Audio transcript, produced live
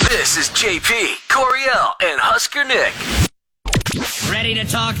This is JP, Coriel, and Husker Nick. Ready to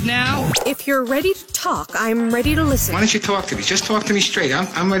talk now? If you're ready to talk, I'm ready to listen. Why don't you talk to me? Just talk to me straight.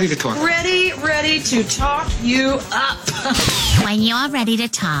 I'm ready to talk. Ready to talk you up. When you're ready to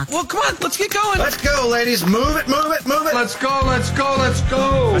talk. Well, come on, let's get going. Let's go, ladies. Move it. Let's go.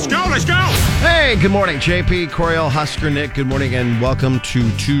 Hey, good morning, JP, Coriel, Husker Nick. Good morning and welcome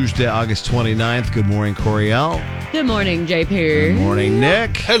to Tuesday, August 29th. Good morning, Coriel. Good morning, JP. Good morning,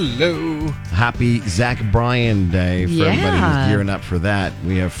 Nick. Hello. Happy Zach Bryan Day for everybody who's gearing up for that.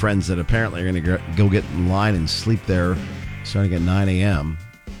 We have friends that apparently are going to go get in line and sleep there starting at 9 a.m.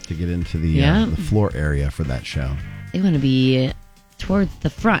 to get into the floor area for that show. They want to be towards the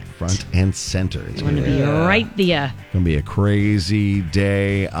front. Front and center. They want to be right there. It's going to be a crazy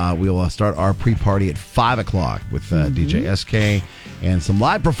day. We will start our pre-party at 5 o'clock with DJ SK and some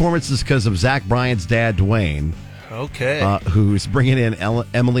live performances because of Zach Bryan's dad, Dwayne. Okay. Who's bringing in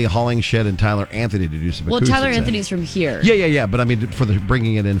Emily Hollingshed and Tyler Anthony to do some acoustic Tyler sets. Anthony's from here. Yeah. But I mean,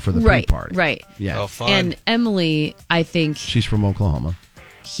 bringing it in for the pre-party. Right. Yeah. Oh, fun. And Emily, I think She's from Oklahoma.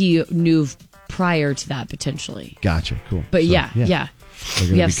 he knew prior to that potentially. Gotcha. Cool. But So, yeah. They're gonna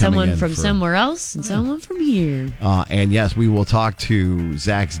We be have coming someone in from somewhere else and someone from here. And yes, we will talk to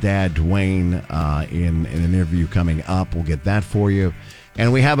Zach's dad, Dwayne, in an interview coming up. We'll get that for you.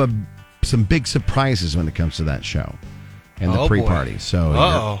 And we have some big surprises when it comes to that show and the pre-party. Boy.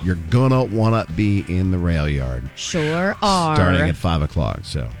 So you're going to want to be in the rail yard. Sure are. Starting at 5 o'clock.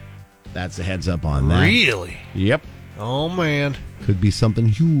 So that's a heads up on that. Really? Yep. Oh, man. Could be something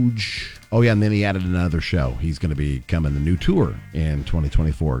huge. Oh, yeah, and then he added another show. He's going to be coming the new tour in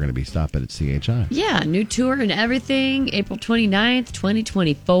 2024. Going to be stopping at CHI. Yeah, new tour and everything. April 29th,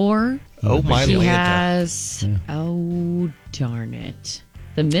 2024. Oh, my He Lanta. has, darn it.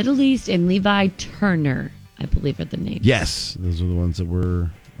 The Middle East and Levi Turner, I believe are the names. Yes, those are the ones that were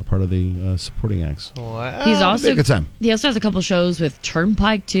a part of the supporting acts. Wow. He's also a good time. He also has a couple shows with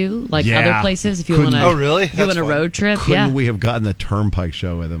Turnpike too, like Yeah. other places. If you want to, Oh, really? If you want a road trip, Couldn't we have gotten the Turnpike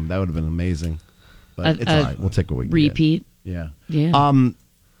show with him? That would have been amazing. But it's all right. We'll take what we can repeat. get. Yeah.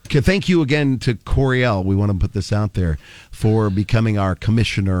 Okay, thank you again to Coriel. We want to put this out there for becoming our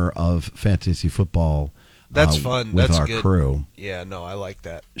commissioner of fantasy football. That's fun. With That's our good. crew. Yeah, no, I like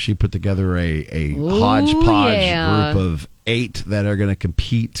that. She put together a hodgepodge group of 8 that are going to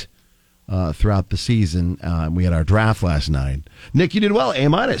compete throughout the season. We had our draft last night. Nick, you did well.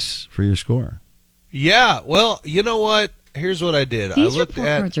 A- for your score. Yeah, well, you know what? Here's what I did. These report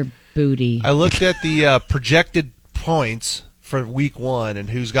cards are booty. I looked at the projected points for week 1 and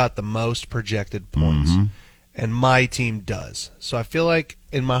who's got the most projected points. Mm-hmm. And my team does. So I feel like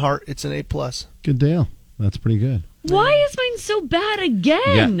in my heart it's an A+. Good deal. That's pretty good. Why is mine so bad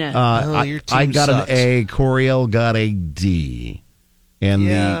again? Yeah. Your team I got sucks. an A. Coriel got a D. And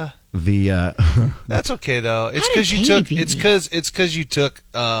the That's okay though. It's How because did you Katie took. beat It's me? because you took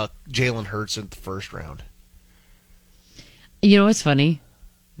Jalen Hurts in the first round. You know what's funny?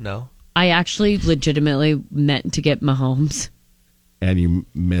 No, I actually legitimately meant to get Mahomes. and you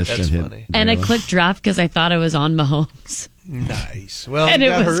missed That's and hit. funny. And I clicked draft because I thought I was on Mahomes. nice. Well, And you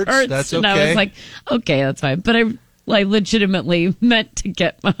it got was Hurts. Hurts. That's and okay. I was like, okay, that's fine. But I legitimately meant to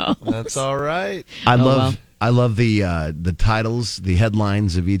get Mahomes. That's all right. I love the titles, the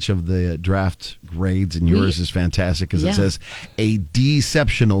headlines of each of the draft grades, and yours is fantastic because it says a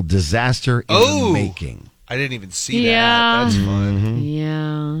deceptional disaster in the making. I didn't even see Yeah. that. That's fun.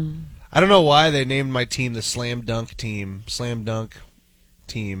 Yeah. I don't know why they named my team the Slam Dunk team.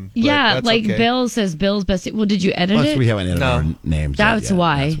 But Yeah, that's like okay. Bill says Bill's best. Well, did you edit Plus, it? we haven't edited No. our names. That's yet.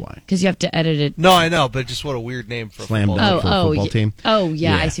 why. That's why. Because you have to edit it. No, I know, but just what a weird name for a Slam football dunk team. for a football yeah. team. Oh,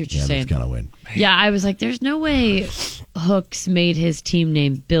 yeah, I see what you're saying. That's kind of weird. Yeah, I was like, there's no way Hooks made his team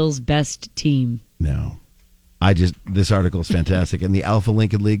name Bill's best team. No. This article is fantastic. In the Alpha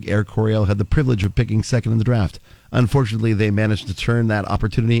Lincoln League, Air Coryell had the privilege of picking second in the draft. Unfortunately, they managed to turn that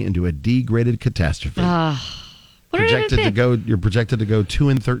opportunity into a D-graded catastrophe. What did I pick? You're projected to go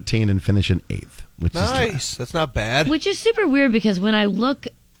 2-13 and finish in 8th, which is Nice. That's not bad. Which is super weird because when I look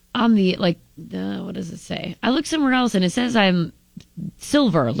on the, what does it say? I look somewhere else and it says I'm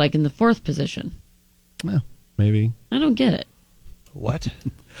silver, like in the 4th position. well, maybe. I don't get it. What?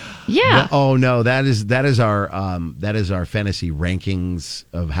 Yeah. Oh no, that is our fantasy rankings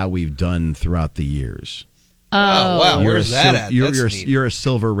of how we've done throughout the years. Oh, wow. You're Where's that at? You're That's neat. you're a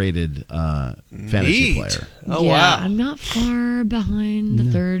silver rated fantasy Neat. player. Oh, yeah, wow. I'm not far behind the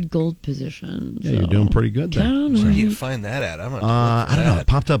 3rd gold position. Yeah, you're doing pretty good there. Where do you find that at? I'm gonna I don't know. It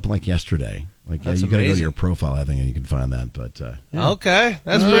popped up like yesterday. Like That's you got to go to amazing. your profile, I think, and you can find that. But Okay,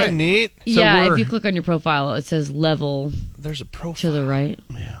 that's pretty neat. Yeah, we're- if you click on your profile, it says level There's a profile. to the right.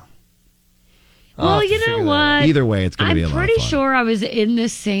 yeah, Well, you know what? Either way, it's going to be a lot of fun. I'm pretty sure I was in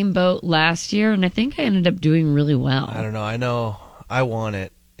this same boat last year, and I think I ended up doing really well. I don't know. I know I won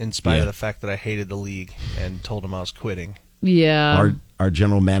it in spite of the fact that I hated the league and told him I was quitting. Yeah. Our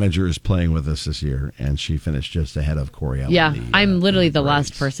general manager is playing with us this year, and she finished just ahead of Coriel. Yeah, I'm literally the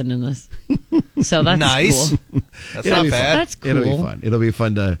last person in this. So that's nice. Cool. That's not bad. That's cool. It'll be fun. It'll be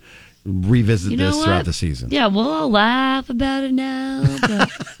fun to revisit this what? throughout the season. Yeah, we'll all laugh about it now, but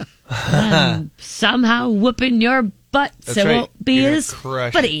I'm somehow whooping your butt, That's so it right. won't be You're as gonna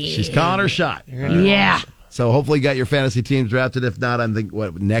crush funny. She's calling her shot. Yeah. So hopefully you got your fantasy teams drafted. If not, I'm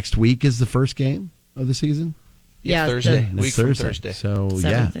thinking, next week is the first game of the season? Yeah, Thursday. Next Week from Thursday. Thursday. So,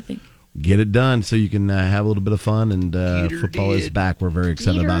 7th, I think. get it done so you can have a little bit of fun, and football is back. We're very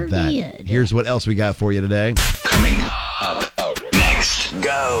excited about that. Here's what else we got for you today. Coming up next.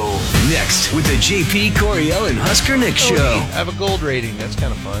 Go. Next with the JP, Coriel, and Husker Nick show. I have a gold rating. That's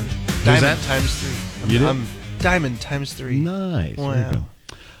kind of fun. Who's Diamond that? times 3. You did? I'm Diamond times 3. Nice. There you Wow. go.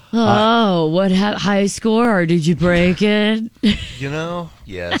 Oh, what high score? Did you break it? You know?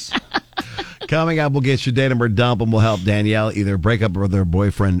 Yes. Coming up, we'll get your date number dump, and we'll help Danielle either break up with her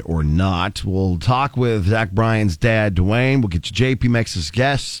boyfriend or not. We'll talk with Zach Bryan's dad, Dwayne. We'll get you JP Max's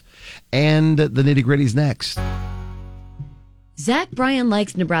guests, and the nitty-gritty's next. Zach Bryan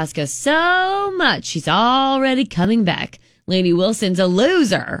likes Nebraska so much, he's already coming back. Lainey Wilson's a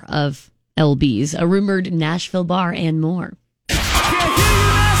loser of LB's, a rumored Nashville bar, and more.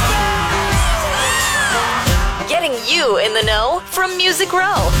 Getting you in the know from Music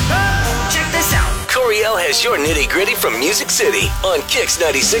Row. Check this out. Coriel has your nitty gritty from Music City on Kix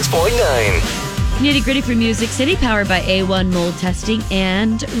 96.9. Nitty gritty for Music City, powered by A1 mold testing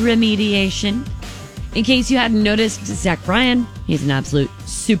and remediation. In case you hadn't noticed, Zach Bryan, he's an absolute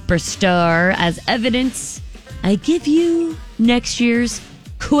superstar. As evidence, I give you next year's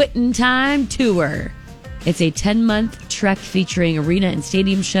Quittin' Time Tour. It's a 10-month trek featuring arena and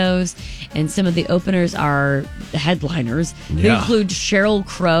stadium shows, and some of the openers are headliners. They Yeah. include Sheryl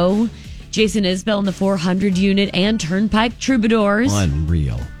Crow, Jason Isbell and the 400 Unit, and Turnpike Troubadours.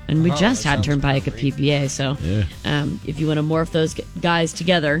 Unreal. And we just had Turnpike at PPA, so if you want to morph those guys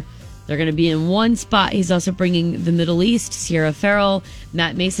together, they're going to be in one spot. He's also bringing the Middle East, Sierra Farrell,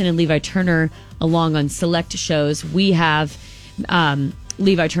 Matt Mason, and Levi Turner along on select shows. We have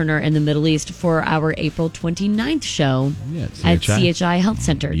Levi Turner in the Middle East for our April 29th show at CHI Health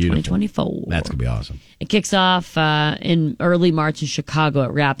Center 2024. That's going to be awesome. It kicks off in early March in Chicago.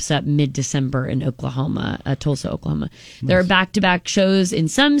 It wraps up mid-December in Oklahoma, Tulsa, Oklahoma. There are back-to-back shows in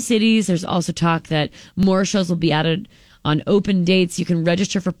some cities. There's also talk that more shows will be added on open dates. You can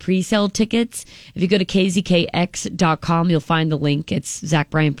register for pre-sale tickets. If you go to kzkx.com, you'll find the link. It's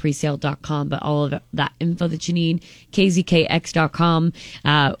zachbryanpresale.com, but all of that info that you need, kzkx.com.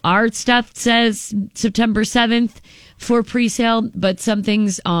 Our stuff says September 7th for pre-sale, but some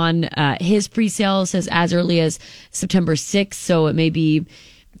things on his pre-sale says as early as September 6th, so it may be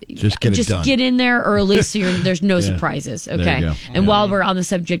Just get in there early so there's no surprises. Okay. There you go. And while we're on the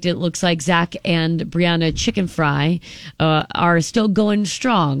subject, it looks like Zach and Brianna Chicken Fry are still going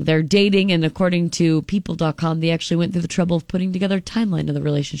strong. They're dating, and according to people.com, they actually went through the trouble of putting together a timeline of the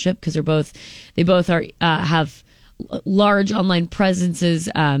relationship because they both are have large online presences.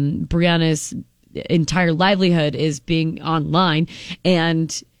 Brianna's entire livelihood is being online,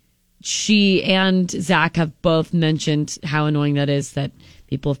 and she and Zach have both mentioned how annoying that is, that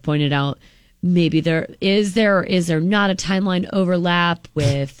people have pointed out maybe there is or is there not a timeline overlap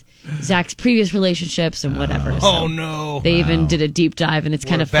with Zach's previous relationships and whatever. Oh, no. They even did a deep dive, and it's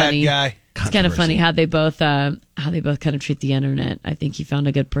kind of funny. Guy. It's kind of funny how they both kind of treat the internet. I think he found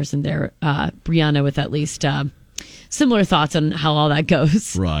a good person there, Brianna, with at least similar thoughts on how all that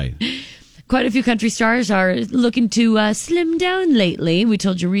goes. Right. Quite a few country stars are looking to slim down lately. We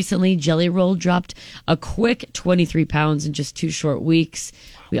told you recently Jelly Roll dropped a quick 23 pounds in just 2 short weeks.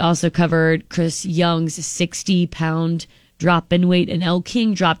 We also covered Chris Young's 60-pound drop in weight, and Elle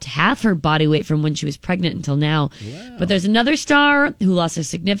King dropped half her body weight from when she was pregnant until now. Wow. But there's another star who lost a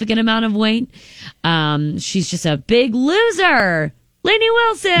significant amount of weight. She's just a big loser. Lainey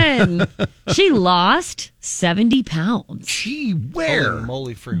Wilson. She lost 70 pounds. Gee, where? Holy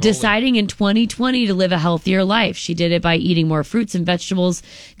moly, free holy. Deciding in 2020 to live a healthier life. She did it by eating more fruits and vegetables,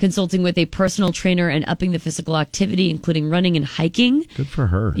 consulting with a personal trainer, and upping the physical activity, including running and hiking. Good for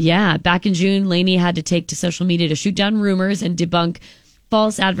her. Yeah. Back in June, Lainey had to take to social media to shoot down rumors and debunk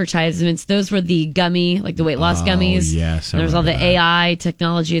false advertisements. Those were the gummy, like the weight loss gummies. Yes. And there was all the AI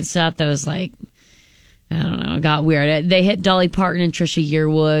technology and stuff that was like, I don't know, it got weird. They hit Dolly Parton and Trisha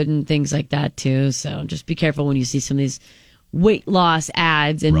Yearwood and things like that too. So just be careful when you see some of these weight loss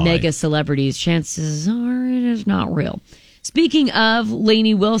ads and Right. mega celebrities. Chances are it is not real. Speaking of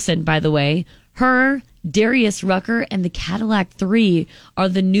Lainey Wilson, by the way, her, Darius Rucker, and the Cadillac 3 are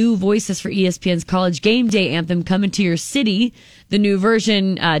the new voices for ESPN's College Game Day anthem coming to your city. The new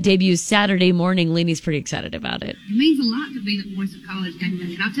version debuts Saturday morning. Lainey's pretty excited about it. It means a lot to be the voice of College Game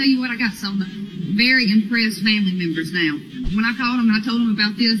Day. And I'll tell you what, I got some very impressed family members now. When I called them and I told them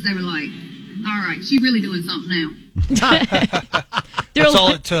about this, they were like, all right, she's really doing something now. That's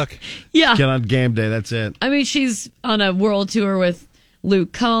all it took. Yeah. Get on Game Day. That's it. I mean, she's on a world tour with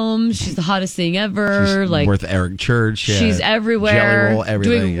Luke Combs. She's the hottest thing ever. She's worth Eric Church. Yeah. She's everywhere, Jelly Roll,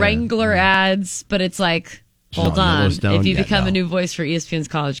 everything, doing Wrangler ads. But it's like, hold Not on. Yellowstone If you yet, become no. a new voice for ESPN's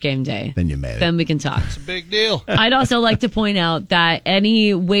College Game Day, Then you made it. then we can talk. It's a big deal. I'd also like to point out that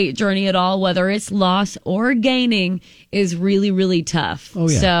any weight journey at all, whether it's loss or gaining, is really, really tough. Oh,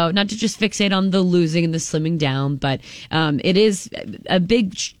 yeah. So not to just fixate on the losing and the slimming down, but it is a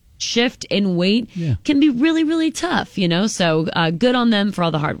big shift in weight can be really, really tough, So good on them for all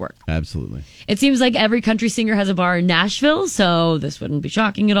the hard work. Absolutely. It seems like every country singer has a bar in Nashville, so this wouldn't be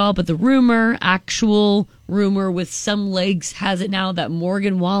shocking at all. But the actual rumor with some legs has it now that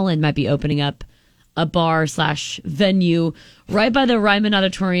Morgan Wallen might be opening up a bar/venue right by the Ryman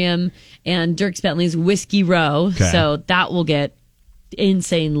Auditorium and Dierks Bentley's Whiskey Row. Okay. So that will get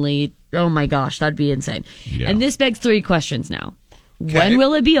insanely, oh my gosh, that'd be insane. Yeah. And this begs 3 questions now. Okay. When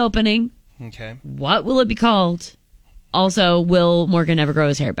will it be opening? Okay. What will it be called? Also, will Morgan ever grow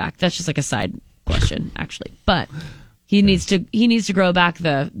his hair back? That's just like a side question, actually. But he needs to grow back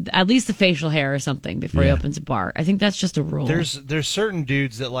at least the facial hair or something before he opens a bar. I think that's just a rule. There's certain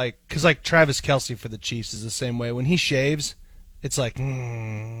dudes that because Travis Kelce for the Chiefs is the same way. When he shaves, it's like,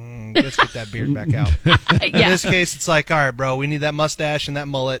 let's get that beard back out. In this case, it's like, all right, bro, we need that mustache and that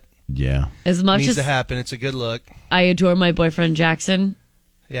mullet. Yeah. As much needs as to happen. It's a good look. I adore my boyfriend Jackson.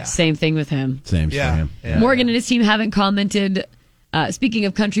 Yeah. Same thing with him. Same for him. Yeah. Morgan and his team haven't commented. Speaking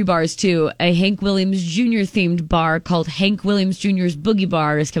of country bars, too, a Hank Williams Jr. themed bar called Hank Williams Jr.'s Boogie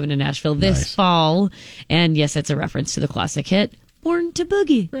Bar is coming to Nashville this fall. And yes, it's a reference to the classic hit, Born to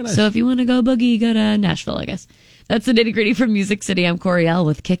Boogie. Nice. So if you want to go boogie, go to Nashville, I guess. That's the nitty gritty from Music City. I'm Coriel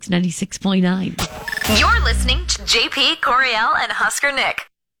with Kicks 96.9. You're listening to JP, Coriel, and Husker Nick.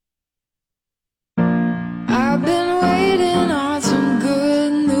 I've been waiting on some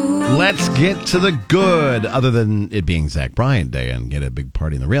good news. Let's get to the good, other than it being Zach Bryan Day and get a big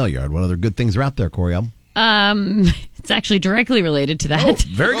party in the rail yard. What other good things are out there, Coriel? It's actually directly related to that. Oh,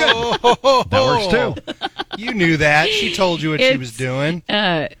 very good. That works too. You knew that. She told you what she was doing.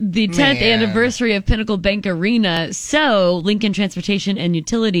 The 10th anniversary of Pinnacle Bank Arena. So Lincoln Transportation and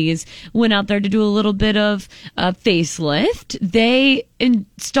Utilities went out there to do a little bit of a facelift. They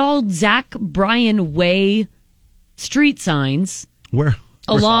installed Zach Bryan Way street signs. Where?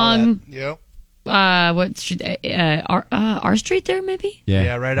 Along, Yep. what street? R Street there, maybe?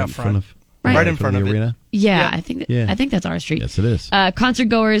 Yeah, right out front. Right in front of the it. arena. Yeah, Yep. I think that's R Street. Yes, it is. Concert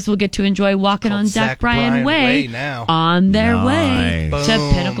goers will get to enjoy walking on Zach Bryan Way now. on their way Nice. to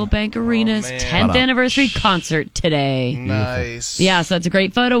Boom. Pinnacle Bank Arena's man. 10th anniversary concert today. Nice. Yeah, so that's a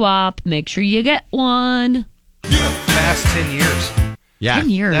great photo op. Make sure you get one. Fast 10 years. Yeah. 10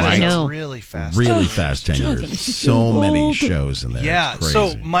 years, That I is know. really fast. Really fast 10 years. So many shows in there. Yeah, It's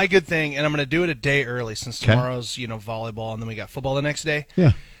so crazy. my good thing, and I'm going to do it a day early since Okay. tomorrow's, volleyball, and then we got football the next day.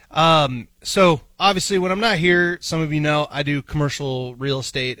 Yeah. So obviously when I'm not here, some of you know I do commercial real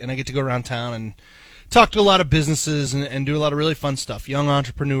estate, and I get to go around town and talk to a lot of businesses and do a lot of really fun stuff. Young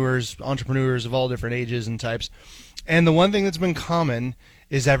entrepreneurs of all different ages and types. And the one thing that's been common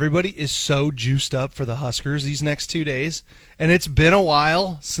is everybody is so juiced up for the Huskers these next 2 days, and it's been a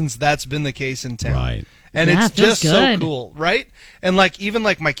while since that's been the case in town. Right. And Yeah, it's it feels just so good. cool, right? And even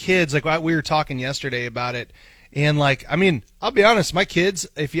my kids, we were talking yesterday about it, and I'll be honest, my kids,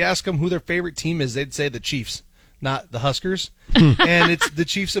 if you ask them who their favorite team is, they'd say the Chiefs, not the Huskers. And it's the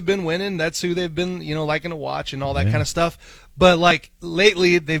Chiefs have been winning. That's who they've been, liking to watch and all that kind of stuff. But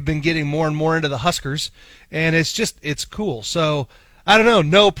lately, they've been getting more and more into the Huskers, and it's cool. So I don't know,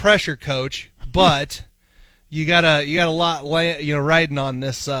 no pressure, Coach, but you got a lot riding on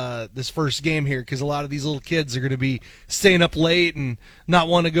this this first game here, because a lot of these little kids are going to be staying up late and not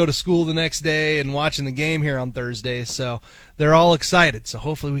want to go to school the next day and watching the game here on Thursday. So they're all excited. So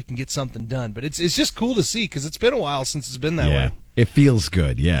hopefully we can get something done. But it's just cool to see, because it's been a while since it's been that way. It feels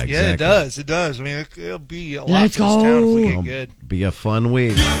good. Yeah, exactly. Yeah, it does. It does. I mean, it'll be a lot for this town if we get good. Be a fun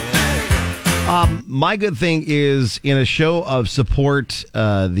week. My good thing is, in a show of support,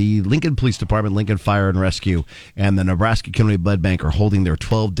 the Lincoln Police Department, Lincoln Fire and Rescue, and the Nebraska Community Blood Bank are holding their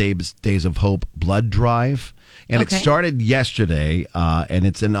 12 Days of Hope blood drive. And it started yesterday, and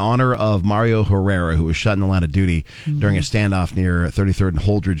it's in honor of Mario Herrera, who was shot in the line of duty during a standoff near 33rd and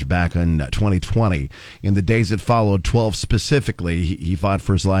Holdridge back in 2020. In the days that followed, 12 specifically, he fought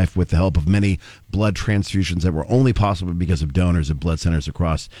for his life with the help of many blood transfusions that were only possible because of donors at blood centers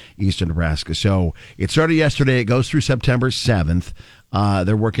across eastern Nebraska. So it started yesterday. It goes through September 7th.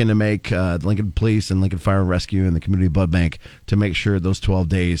 They're working to make Lincoln Police and Lincoln Fire and Rescue and the Community Blood Bank to make sure those 12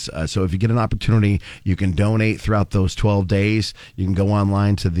 days. So if you get an opportunity, you can donate throughout those 12 days. You can go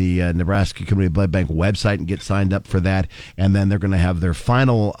online to the Nebraska Community Blood Bank website and get signed up for that. And then they're going to have their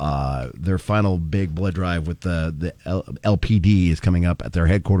final big blood drive with the LPD is coming up at their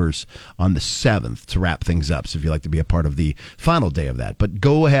headquarters on the 7th to wrap things up. So if you'd like to be a part of the final day of that, but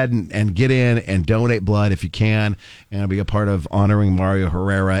go ahead and get in and donate blood if you can, and be a part of honoring Mario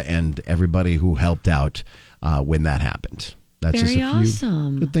Herrera and everybody who helped out when that happened. That's Very just a few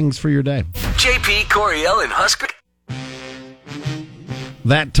awesome. good things for your day. JP, Coriel, and Husker.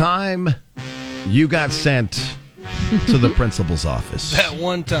 That time you got sent to the principal's office. That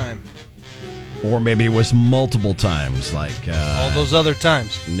one time. Or maybe it was multiple times, like all those other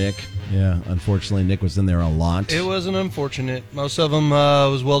times. Nick. Yeah, unfortunately, Nick was in there a lot. It wasn't unfortunate. Most of them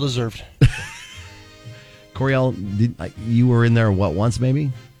was well-deserved. Coriel, you were in there, once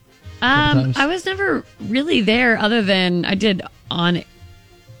maybe? I was never really there other than I did on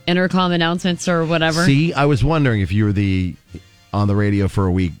intercom announcements or whatever. See, I was wondering if you were on the radio for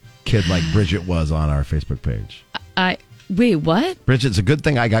a week kid like Bridget was on our Facebook page. Wait, what? Bridget, it's a good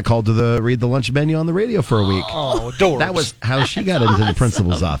thing I got called to read the lunch menu on the radio for a week. Oh, adorbs. That was how she got into the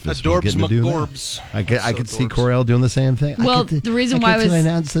principal's office. Adorbs McGorbs. I could see Coriel doing the same thing. Well, the reason why I was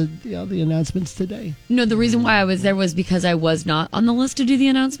announce the announcements today. No, the reason why I was there was because I was not on the list to do the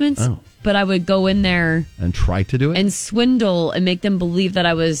announcements. Oh. But I would go in there and try to do it and swindle and make them believe that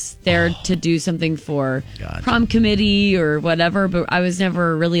I was there to do something for prom committee or whatever. But I was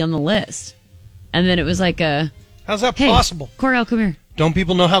never really on the list. And then it was like how's that possible? Coriel, come here. Don't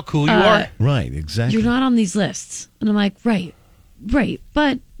people know how cool you are? Right, exactly. You're not on these lists. And I'm like, right.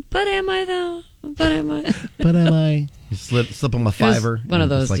 But am I though? But am I? But am I? You slip on my $5. One of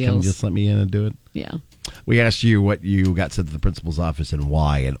those deals. Just let me in and do it. Yeah. We asked you what you got sent to the principal's office and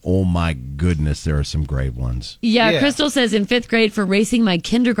why, and oh my goodness, there are some great ones. Yeah, Crystal says in 5th grade for racing my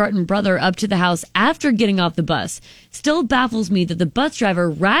kindergarten brother up to the house after getting off the bus. Still baffles me that the bus driver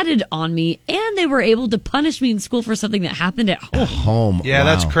ratted on me and they were able to punish me in school for something that happened at home. Yeah, wow.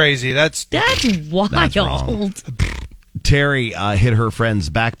 That's crazy. That's wild. That's wrong. Terry hit her friend's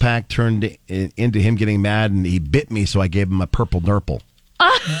backpack, turned into him getting mad, and he bit me, so I gave him a purple nurple.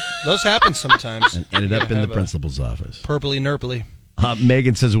 Those happen sometimes. And ended up in the principal's office. Purpley nurpley.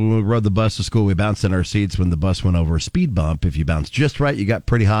 Megan says when we rode the bus to school, we bounced in our seats when the bus went over a speed bump. If you bounced just right, you got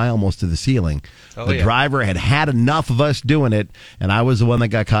pretty high, almost to the ceiling. The driver had enough of us doing it, and I was the one that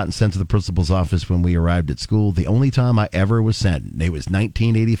got caught and sent to the principal's office when we arrived at school. The only time I ever was sent. It was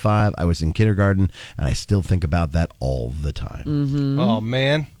 1985. I was in kindergarten, and I still think about that all the time. Mm-hmm. Oh,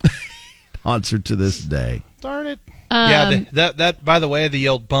 man. Haunts her to this day. Darn it. Yeah, that by the way, the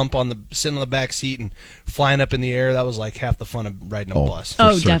old bump on sitting on the back seat and flying up in the air, that was like half the fun of riding a bus.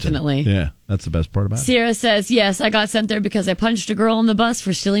 Oh, definitely. Yeah, that's the best part about it. Sierra says, yes, I got sent there because I punched a girl on the bus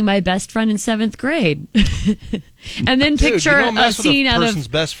for stealing my best friend in 7th grade. And then picture a scene out of person's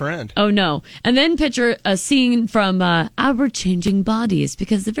best friend. Oh, no. And then picture a scene from Our Changing Bodies,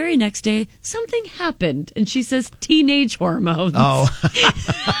 because the very next day, something happened. And she says, teenage hormones. Oh.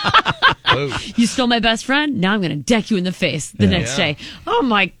 You stole my best friend? Now I'm going to deck you in the face the next day. Oh,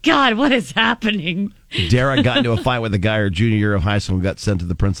 my God, what is happening? Dara got into a fight with a guy her junior year of high school and got sent to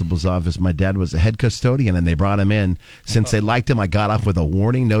the principal's office. My dad was a head custodian, and they brought him in. Since they liked him, I got off with a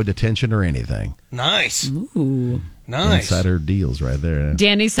warning, no detention or anything. Nice. Ooh. Nice. Insider deals right there.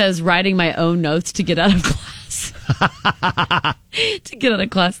 Danny says, writing my own notes to get out of class. To get out of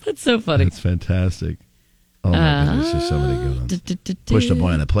class. That's so funny. That's fantastic. Oh, my goodness. There's so many good ones. Pushed a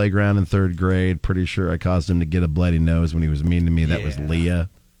boy on the playground in 3rd grade. Pretty sure I caused him to get a bloody nose when he was mean to me. That was Leah.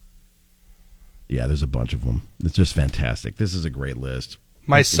 Yeah, there's a bunch of them. It's just fantastic. This is a great list.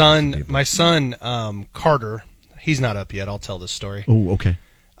 My son, Carter, he's not up yet. I'll tell this story. Oh, okay.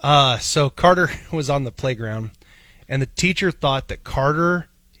 So Carter was on the playground, and the teacher thought that Carter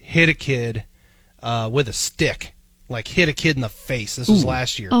hit a kid with a stick, like hit a kid in the face. This was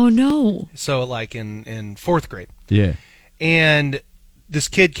last year. Oh, no. So like in 4th grade. Yeah. And this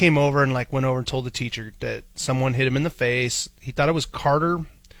kid came over and like went over and told the teacher that someone hit him in the face. He thought it was Carter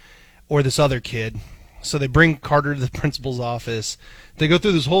or this other kid. So they bring Carter to the principal's office. They go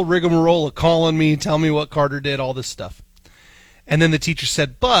through this whole rigmarole of calling me, tell me what Carter did, all this stuff. And then the teacher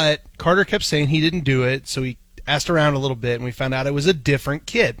said, but Carter kept saying he didn't do it, so he asked around a little bit, and we found out it was a different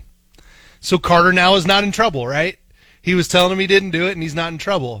kid. So Carter now is not in trouble, right? He was telling him he didn't do it, and he's not in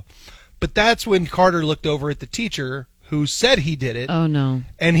trouble. But that's when Carter looked over at the teacher who said he did it. Oh, no.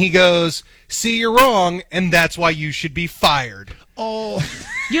 And he goes, see, you're wrong, and that's why you should be fired. Oh.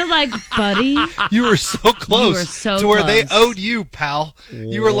 You're like, buddy. You were so close You were so to where they close. owed you, pal.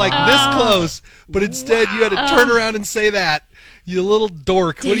 You were like this close, but instead you had to turn around and say that. You little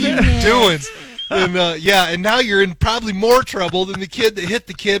dork. What are you doing? And and now you're in probably more trouble than the kid that hit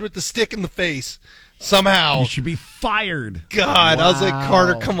the kid with the stick in the face. Somehow. You should be fired. God, Wow. I was like,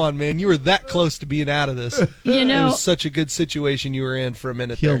 Carter, come on, man. You were that close to being out of this. You know, it was such a good situation you were in for a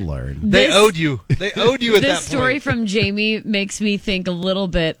minute He'll there. learn. They owed you. They owed you at that This story point. from Jamie makes me think a little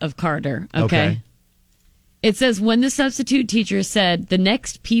bit of Carter. Okay. It says, when the substitute teacher said, the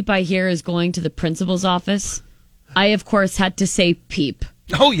next peep I hear is going to the principal's office, I, of course, had to say peep.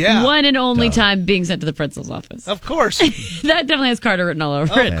 Oh, yeah. One and only time being sent to the principal's office. Of course. That definitely has Carter written all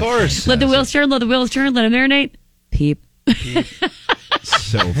over it. Of course. Let the wheels turn, let the wheels turn, let them marinate. Peep.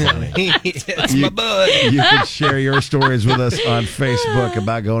 So funny. It's my bud. You can share your stories with us on Facebook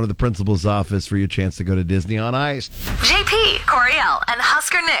about going to the principal's office for your chance to go to Disney on Ice. JP, Coriel, and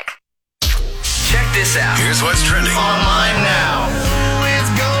Husker Nick. Check this out. Here's what's trending online now. It's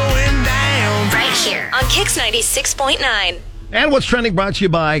going down. Right here on Kix 96.9. And what's trending brought to you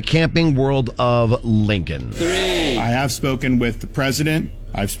by Camping World of Lincoln. I have spoken with the president.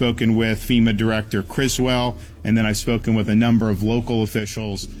 I've spoken with FEMA Director Criswell, and then I've spoken with a number of local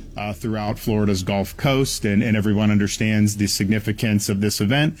officials throughout Florida's Gulf Coast, and everyone understands the significance of this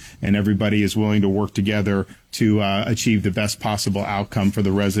event, and everybody is willing to work together to achieve the best possible outcome for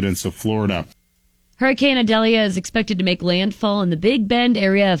the residents of Florida. Hurricane Idalia is expected to make landfall in the Big Bend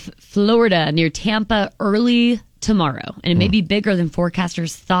area of Florida near Tampa early tomorrow, and it may be bigger than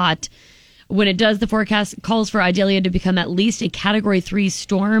forecasters thought. When it does, the forecast calls for Idalia to become at least a Category 3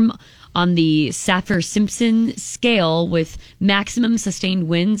 storm on the Saffir-Simpson scale with maximum sustained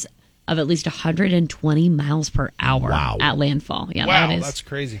winds of at least 120 miles per hour at landfall. Yeah, Wow, that is that's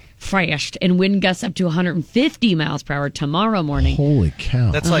crazy. fast. And wind gusts up to 150 miles per hour tomorrow morning. Holy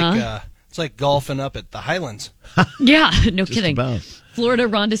cow. That's like it's like golfing up at the Highlands. Yeah, no Just kidding. about. Florida,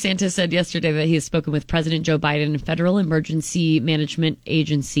 Ron DeSantis said yesterday that he has spoken with President Joe Biden and Federal Emergency Management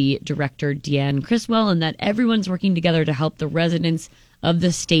Agency Director Deanne Criswell, and that everyone's working together to help the residents of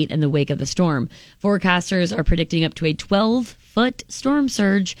the state in the wake of the storm. Forecasters are predicting up to a 12-foot storm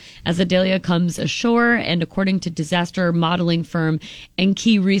surge as Idalia comes ashore, and according to disaster modeling firm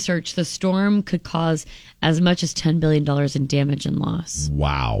Enki Research, the storm could cause as much as $10 billion in damage and loss.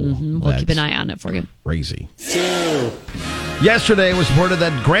 Wow. We'll keep an eye on it for you. Crazy. Yesterday, it was reported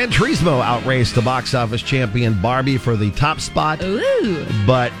that Gran Turismo outraced the box office champion Barbie for the top spot. Ooh.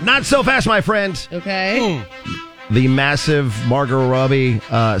 But not so fast, my friend. Okay. The massive Margot Robbie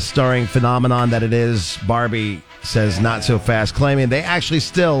starring phenomenon that it is, Barbie says not so fast, claiming they actually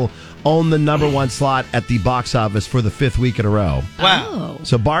still own the number one slot at the box office for the 5th week in a row. Wow.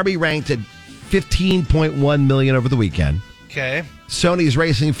 So Barbie ranked at 15.1 million over the weekend. Okay. Sony's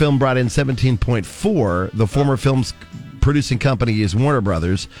racing film brought in 17.4. The former film's producing company is Warner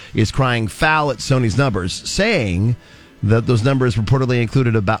Brothers, is crying foul at Sony's numbers, saying that those numbers reportedly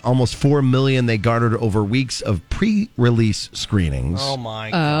included about almost 4 million they garnered over weeks of pre-release screenings. Oh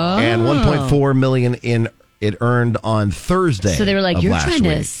my God. And 1.4 million in it earned on Thursday. So they were like, of "You're last trying to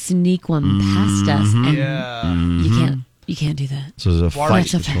week." sneak one past us, and Yeah. you can't do that." So there's a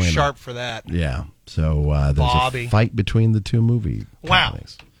Barbie's fight too between sharp for that. Yeah. So there's Bobby. a fight between the two movie Wow.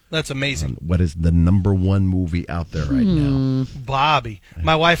 companies. That's amazing. What is the number one movie out there right now? Bobby.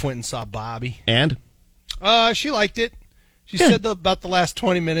 My wife went and saw Bobby. And? She liked it. She said about the last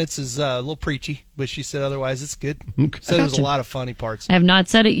 20 minutes is a little preachy, but she said otherwise it's good. Said there was a lot of funny parts. I have not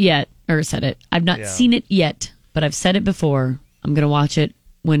said it yet, I've not seen it yet, but I've said it before. I'm going to watch it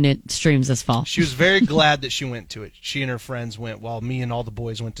when it streams this fall. She was very glad that she went to it. She and her friends went while me and all the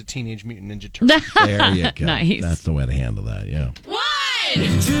boys went to Teenage Mutant Ninja Turtles. There you go. Nice. That's the way to handle that, yeah.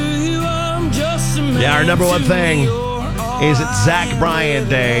 Yeah, our number one thing is it's Zach Bryan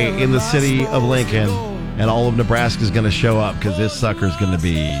Day in the city of Lincoln, and all of Nebraska is going to show up because this sucker is going to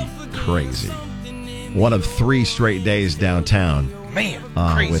be crazy. One of 3 straight days downtown. Man,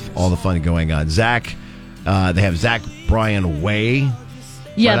 with all the fun going on. Zach, they have Zach Bryan Way.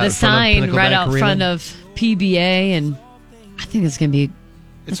 Yeah, right the out front of sign Pinnacle right Bank out Arena. front of PBA, and I think it's going to be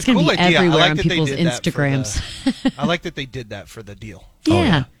It's a going to cool be idea. I everywhere like on that they people's did that for Instagrams. I like that they did that for the deal.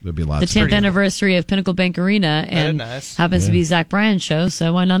 Yeah. There'll be lots The of 10th pretty- anniversary of Pinnacle Bank Arena, and nice. happens to be Zach Bryan's show,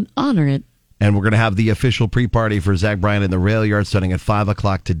 so why not honor it? And we're going to have the official pre-party for Zach Bryan in the Rail Yard starting at 5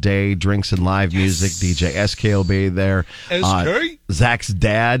 o'clock today. Drinks and live music. DJ SK will be there. Zach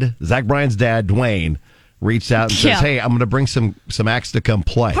Bryan's dad, Dwayne, reached out and says, hey, I'm going to bring some acts to come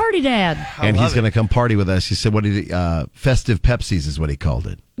play. Party dad. And he's going to come party with us. He said, festive Pepsis is what he called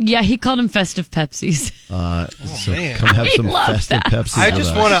it. Yeah, he called them festive Pepsis. Man. Come have some festive Pepsis.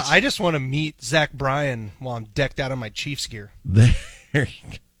 I just want to meet Zach Bryan while I'm decked out in my Chiefs gear. There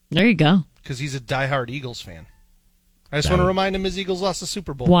you go. Because he's a diehard Eagles fan. I just want to remind him his Eagles lost the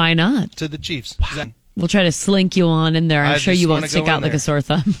Super Bowl. Why not? To the Chiefs. We'll try to slink you on in there. I'm sure you won't stick out like a sore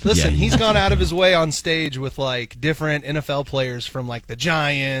thumb. Listen, he's gone out of his way on stage with like different NFL players from like the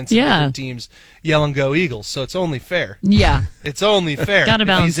Giants and different teams yelling "Go Eagles." So it's only fair. Yeah, it's only fair. Got to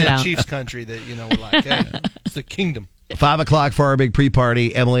balance it out. He's in Chiefs country that we're like, hey, it's the kingdom. 5 o'clock for our big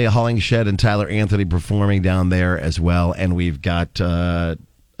pre-party. Emily Hollingshed and Tyler Anthony performing down there as well, and we've got a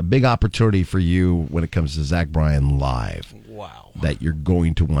big opportunity for you when it comes to Zach Bryan live. Wow. That you're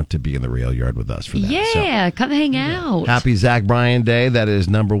going to want to be in the Rail Yard with us for that. Yeah, come hang out. Happy Zach Bryan Day. That is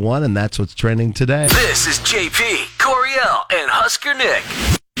number one, and that's what's trending today. This is JP, Coriel, and Husker Nick.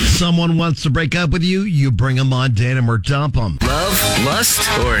 Someone wants to break up with you, you bring them on, date them, or dump them. Love, lust,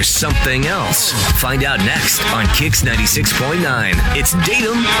 or something else? Find out next on Kix 96.9. It's Date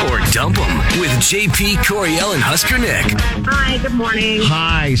 'em or Dump 'em with JP, Coriel, and Husker Nick. Hi, good morning.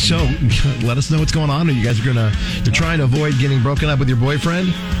 Hi. So, let us know what's going on. Are you guys you're trying to avoid getting broken up with your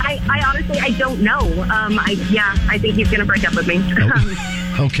boyfriend? I honestly, I don't know. I think he's going to break up with me.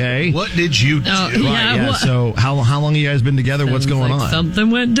 Okay. What did you do? So, how long have you guys been together? What's going on?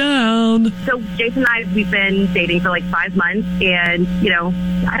 Something went down. So, Jason and I, we've been dating for like 5 months, and,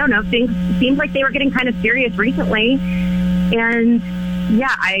 I don't know, things seemed like they were getting kind of serious recently. And,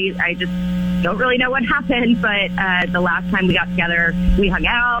 I just don't really know what happened, but the last time we got together, we hung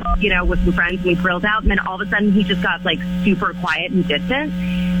out, with some friends, and we grilled out, and then all of a sudden he just got, like, super quiet and distant.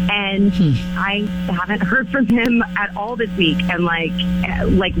 And I haven't heard from him at all this week. And like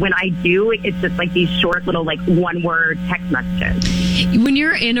when I do, it's just like these short little like one-word text messages. When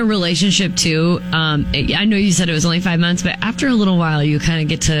you're in a relationship too, I know you said it was only 5 months, but after a little while, you kind of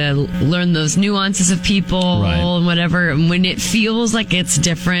get to learn those nuances of people and whatever. And when it feels like it's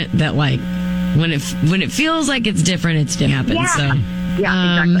different, that like when it feels like it's different, it's didn't happen. Yeah. So.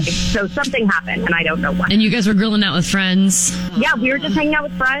 Yeah, exactly. So something happened, and I don't know what. And you guys were grilling out with friends? Yeah, we were just hanging out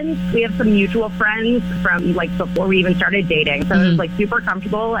with friends. We have some mutual friends from, like, before we even started dating. So it was, like, super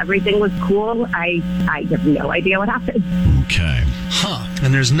comfortable. Everything was cool. I have no idea what happened. Okay. Huh.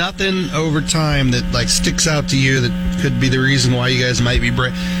 And there's nothing over time that, like, sticks out to you that could be the reason why you guys might be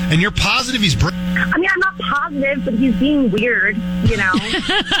and you're positive he's I mean, I'm not positive, but he's being weird,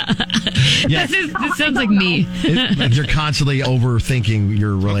 Yeah. This sounds like me. Like you're constantly overthinking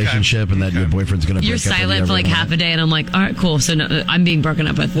your relationship and that your boyfriend's going to break up with you. You're silent for like half a day, and I'm like, all right, cool. So no, I'm being broken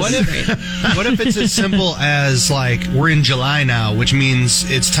up with. What if it's as simple as like we're in July now, which means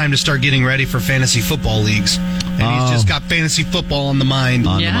it's time to start getting ready for fantasy football leagues, and he's just got fantasy football on the mind.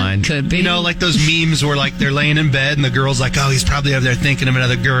 Could be. Like those memes where like they're laying in bed and the girl's like, oh, he's probably over there thinking of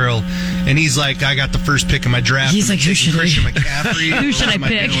another girl, and he's like, I got the first pick in my draft. He's like, who should Christian McCaffrey? Who should I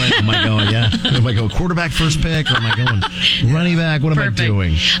pick? Am I going? Yeah. Am I going quarterback first pick, or am I going running back? What am I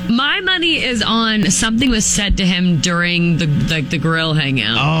doing? My money is on something was said to him during the grill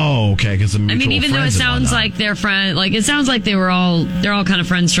hangout. Oh, okay. Because even though it sounds like they're friends, like it sounds like they're all kind of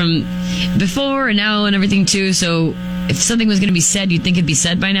friends from before and now and everything too. So if something was going to be said, you'd think it'd be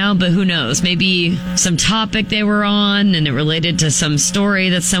said by now, but who knows? Maybe some topic they were on and it related to some story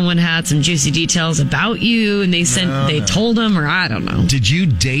that someone had, some juicy details about you, and they told him, or I don't know. Did you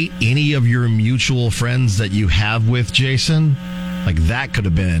date any of your mutual friends that you have with Jason? Like that could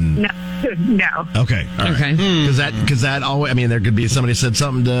have been... No. Okay. All right. Okay. Because that always, I mean, there could be somebody said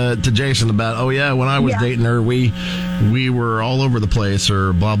something to Jason about, oh yeah, when I was dating her, we were all over the place,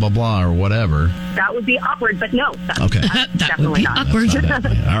 or blah blah blah, or whatever. That would be awkward, but no. Okay. That would be awkward.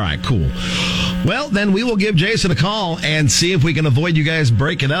 All right, cool. Well, then we will give Jason a call and see if we can avoid you guys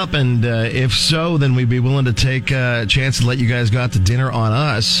breaking up, and if so, then we'd be willing to take a chance to let you guys go out to dinner on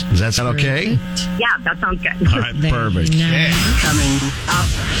us. Does that sound okay? Yeah, that sounds good. All right, perfect. Coming up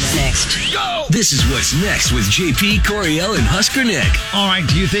next. Go! This is what's next with JP, Coriel, and Husker Nick. All right,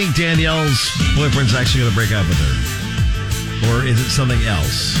 do you think Danielle's boyfriend's actually going to break up with her? Or is it something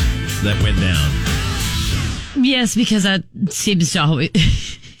else that went down? Yes, because that seems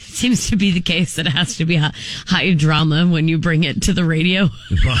to be the case, that it has to be high drama when you bring it to the radio.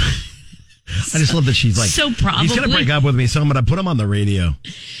 I just love that she's like, so probably he's going to break up with me, so I'm going to put him on the radio.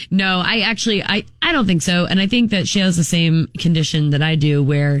 No, I don't think so. And I think that she has the same condition that I do,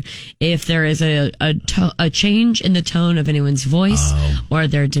 where if there is a change in the tone of anyone's voice or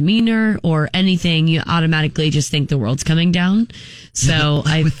their demeanor or anything, you automatically just think the world's coming down. So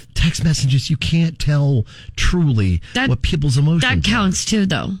with text messages, you can't tell truly what people's emotions that counts too,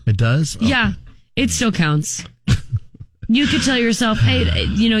 though. It does? Okay. Yeah, it still counts. You could tell yourself, hey,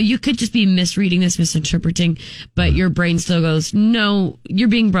 you could just be misreading this, misinterpreting, but your brain still goes, no, you're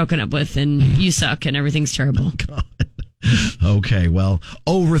being broken up with and you suck and everything's terrible. Oh, God. Okay, well,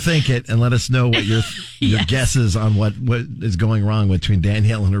 overthink it and let us know what your guesses on what is going wrong between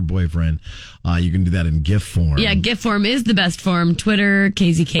Danielle and her boyfriend. You can do that in GIF form. Yeah, GIF form is the best form. Twitter,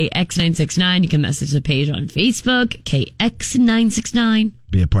 KZKX969. You can message the page on Facebook, KX969.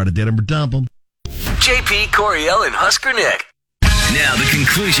 Be a part of Date 'em or Dump 'em. JP, Coriel, and Husker Nick. Now the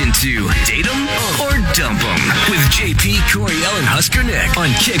conclusion to Date 'em or Dump 'em with JP, Coriel, and Husker Nick on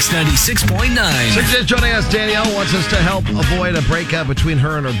Kix 96.9. So just joining us, Danielle wants us to help avoid a breakup between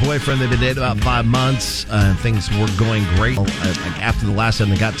her and her boyfriend. They've been dating about 5 months. Things were going great. After the last time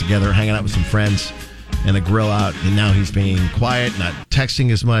they got together, hanging out with some friends and a grill out, and now he's being quiet, not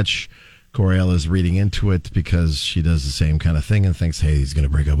texting as much. Coriel is reading into it because she does the same kind of thing and thinks, hey, he's going to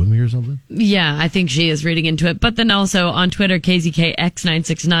break up with me or something. Yeah, I think she is reading into it. But then also on Twitter,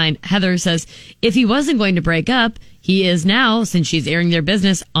 KZKX969, Heather says, if he wasn't going to break up, he is now, since she's airing their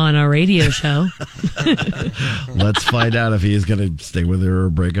business on a radio show. Let's find out if he is going to stay with her or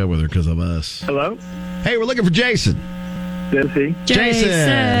break up with her because of us. Hello? Hey, we're looking for Jason. This is he. Jason.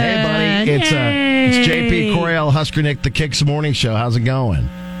 Hey, buddy. It's JP, Coriel, Husker Nick, the Kicks Morning Show. How's it going?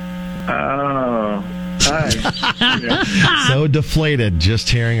 Oh, hi. So deflated just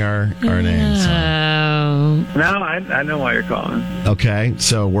hearing our names. No, I know why you're calling. Okay,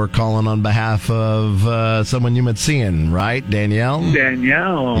 so we're calling on behalf of someone you might seeing, right? Danielle?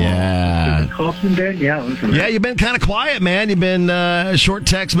 Danielle. Yeah. Call from Danielle. Yeah, you've been kind of quiet, man. You've been short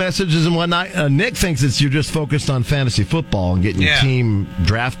text messages and whatnot. Nick thinks you're just focused on fantasy football and getting your team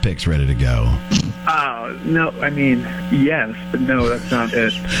draft picks ready to go. Oh, no, I mean, yes, but no, that's not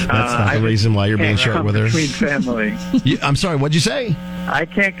it. That's not the reason why you're being short with her? Between family. I'm sorry, what'd you say? I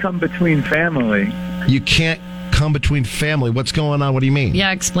can't come between family. You can't come between family? What's going on? What do you mean?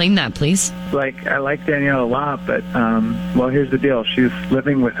 Yeah, explain that, please. Like, I like Danielle a lot, but, well, here's the deal. She's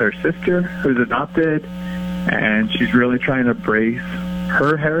living with her sister, who's adopted, and she's really trying to embrace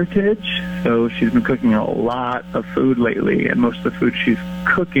her heritage. So she's been cooking a lot of food lately, and most of the food she's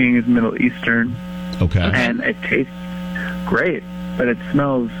cooking is Middle Eastern. Okay. And it tastes great, but it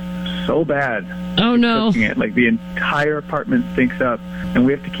smells so bad. Oh, no. Cooking it. Like, the entire apartment stinks up, and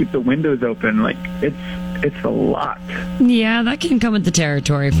we have to keep the windows open. Like, it's a lot. Yeah, that can come with the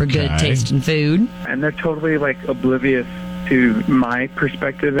territory for good taste in food. And they're totally, like, oblivious to my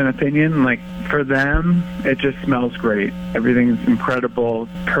perspective and opinion. Like, for them, it just smells great. Everything's incredible,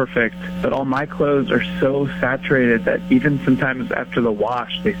 perfect. But all my clothes are so saturated that even sometimes after the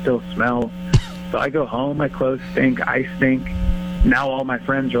wash, they still smell. So I go home, my clothes stink, I stink. Now all my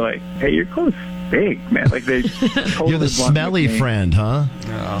friends are like, hey, your clothes stink, man. Like, they totally You're the smelly friend, huh?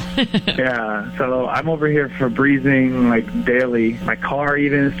 Oh. Yeah, so I'm over here Febrezing, like, daily. My car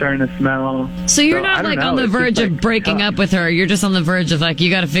even is starting to smell. So you're not, like, on the verge of breaking up with her. You're just on the verge of, like, you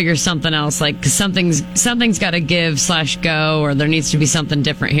got to figure something else. Like, 'cause something's got to give/go, or there needs to be something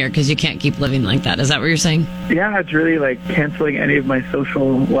different here because you can't keep living like that. Is that what you're saying? Yeah, it's really, like, canceling any of my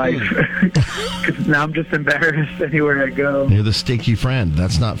social life. Because now I'm just embarrassed anywhere I go. You're the stinky friend.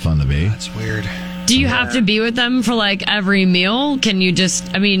 That's not fun to be. That's weird. Do you have to be with them for, like, every meal? Can you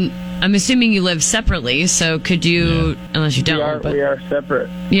just, I mean, I'm assuming you live separately, so could you, unless you don't. We are separate.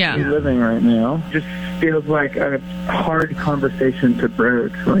 Yeah. We're living right now. Just feels like a hard conversation to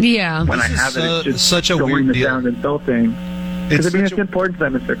broach. Like, yeah. When I have it, it's just such a going weird to deal. sound insulting. Because, I mean, it's important to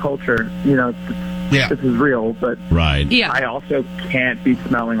them. It's their culture. You know, this is real, but I also can't be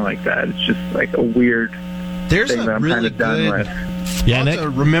smelling like that. It's just like a weird There's thing a that I'm really kind of done good. with. Yeah, I'm going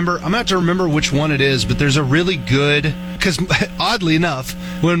to have to remember which one it is, but there's a really good, because oddly enough,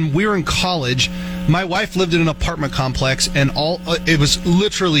 when we were in college, my wife lived in an apartment complex, and it was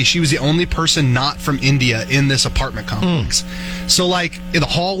literally, she was the only person not from India in this apartment complex. So, like, in the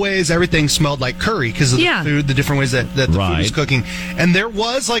hallways, everything smelled like curry because of the food, the different ways that the food was cooking. And there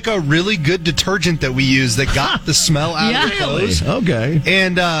was, like, a really good detergent that we used that got the smell out of the clothes. Okay.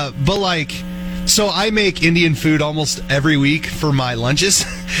 And, but, like, so I make Indian food almost every week for my lunches.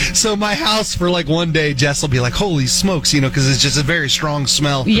 So my house for like one day, Jess will be like, holy smokes, you know, because it's just a very strong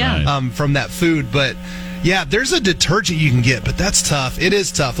smell from that food. But Yeah, there's a detergent you can get, but that's tough. It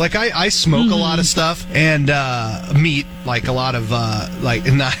is tough. Like, I smoke a lot of stuff, and meat, like a lot of,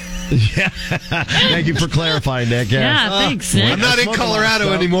 not... Yeah. Thank you for clarifying, Nick. Yeah, thanks, Nick. I'm not in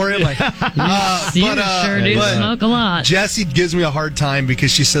Colorado anymore, am I? You sure do smoke a lot. Jessie gives me a hard time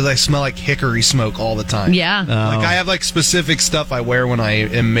because she says I smell like hickory smoke all the time. Yeah. Like, I have, like, specific stuff I wear when I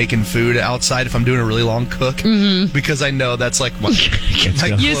am making food outside if I'm doing a really long cook, because I know that's, like,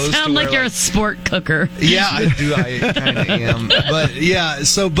 you sound like you're a sport cooker. Yeah, I do. I kind of am. But, yeah,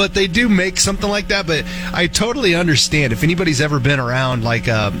 but they do make something like that, but I totally understand. If anybody's ever been around, like,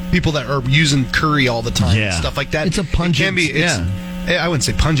 people that are using curry all the time and stuff like that. It's a pungent. I wouldn't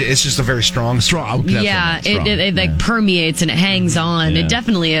say pungent. It's just a very strong. Yeah, it like permeates and it hangs on. Yeah. It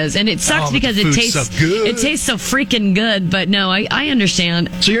definitely is, and it sucks because it tastes so good. It tastes so freaking good. But no, I understand.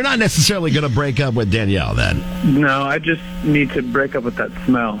 So you're not necessarily going to break up with Danielle then? No, I just need to break up with that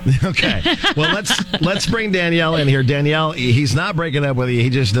smell. Okay. Well, let's bring Danielle in here. Danielle, he's not breaking up with you. He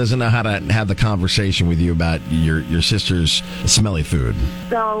just doesn't know how to have the conversation with you about your sister's smelly food.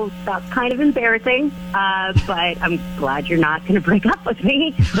 So that's kind of embarrassing, but I'm glad you're not going to break up with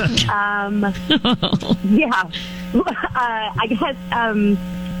me. Yeah. I guess,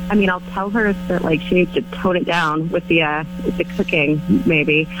 I mean, I'll tell her that, like, she needs to tone it down with the cooking,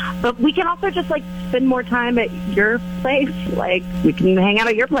 maybe. But we can also just, like, spend more time at your place. Like, we can hang out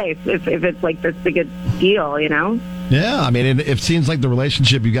at your place if it's, like, this big a deal, you know? Yeah, I mean, it seems like the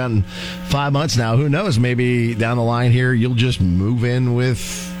relationship you've gotten 5 months now. Who knows? Maybe down the line here, you'll just move in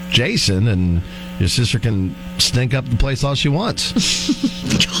with Jason and your sister can stink up the place all she wants.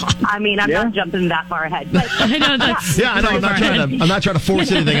 I mean, I'm not jumping that far ahead. But, I know that's I know. I'm not trying to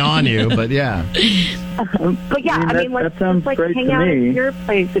force anything on you, but yeah. But yeah, I mean, let's just, like, hang out at your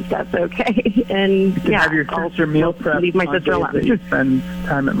place if that's okay. And You can have your sister meal prep. Leave my sister alone. You spend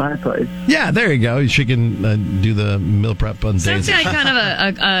time at my place. Yeah, there you go. She can do the meal prep on days. Sounds like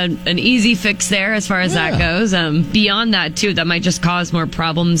kind of an easy fix there as far as that goes. Beyond that, too, that might just cause more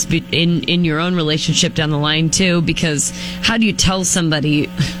problems in your own relationship down the line, too, because how do you tell somebody...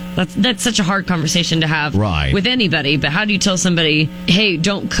 That's such a hard conversation to have with anybody. But how do you tell somebody, hey,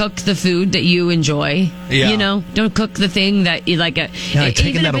 don't cook the food that you enjoy? Yeah. You know, don't cook the thing that you like.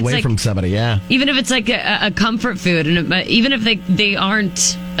 Taking that away from somebody, yeah. Even if it's like a comfort food, and even if they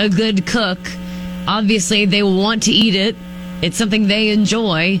aren't a good cook, obviously they will want to eat it. It's something they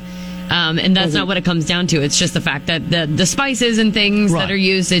enjoy. And that's not what it comes down to. It's just the fact that the spices and things that are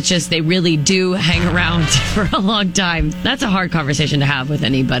used, it's just they really do hang around for a long time. That's a hard conversation to have with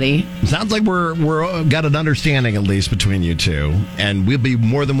anybody. Sounds like we're got an understanding, at least, between you two. And we'll be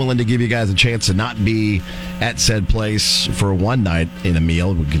more than willing to give you guys a chance to not be at said place for one night in a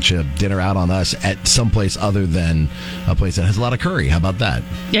meal. We'll get you dinner out on us at some place other than a place that has a lot of curry. How about that?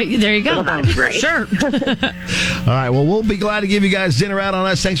 Yeah, there you go. Great. Sure. All right, well, we'll be glad to give you guys dinner out on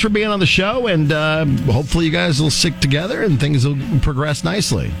us. Thanks for being on the show, and hopefully you guys will stick together and things will progress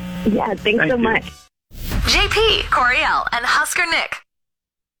nicely. Yeah, thanks so much. JP, Coriel, and Husker Nick.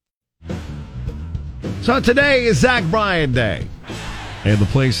 So today is Zach Bryan Day, and the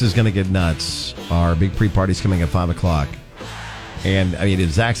place is going to get nuts. Our big pre-party's coming at 5 o'clock. And, I mean, if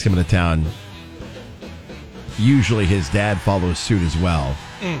Zach's coming to town, usually his dad follows suit as well.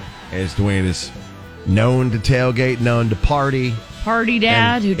 As Dwayne is known to tailgate, known to party. Party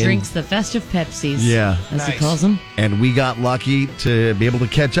dad who drinks the festive Pepsis, as he calls them. And we got lucky to be able to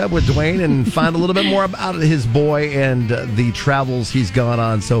catch up with Dwayne and find a little bit more about his boy and the travels he's gone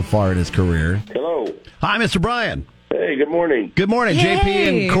on so far in his career. Hello. Hi, Mr. Bryan. Hey, good morning. Good morning, Hey. JP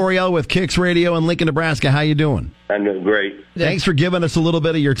and Coriel with Kicks Radio in Lincoln, Nebraska. How you doing? I'm doing great. Thanks for giving us a little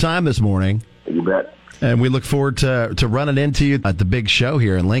bit of your time this morning. You bet. And we look forward to running into you at the big show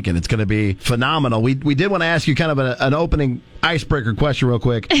here in Lincoln. It's going to be phenomenal. We did want to ask you kind of an opening icebreaker question real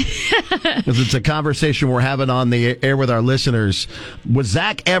quick. Because it's a conversation we're having on the air with our listeners. Was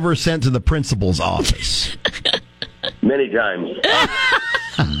Zach ever sent to the principal's office? Many times.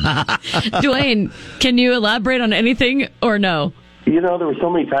 Dwayne, can you elaborate on anything or no? You know, there were so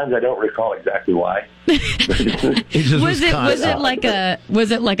many times I don't recall exactly why. Was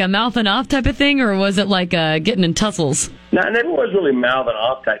it like a mouthing off type of thing, or was it like getting in tussles? No, it never was really mouthing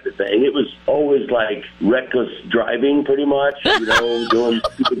off type of thing. It was always like reckless driving, pretty much. You know, doing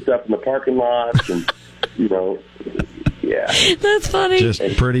stupid stuff in the parking lots, and you know, yeah. That's funny.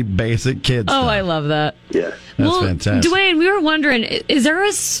 Just pretty basic kids. Oh, I love that. Yeah. That's fantastic. Dwayne, we were wondering, is there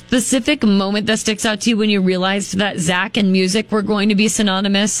a specific moment that sticks out to you when you realized that Zach and music were going to be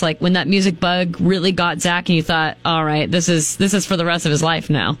synonymous? Like when that music bug really got Zach and you thought, all right, this is for the rest of his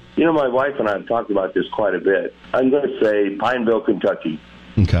life now? You know, my wife and I have talked about this quite a bit. I'm going to say Pineville, Kentucky.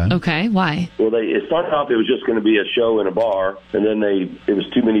 Okay, why? Well, it started off, it was just going to be a show in a bar, and then it was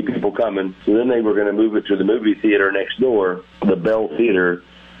too many people coming, so then they were going to move it to the movie theater next door, the Bell Theater,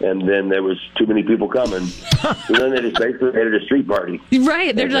 and then there was too many people coming. So then they just basically made it a street party.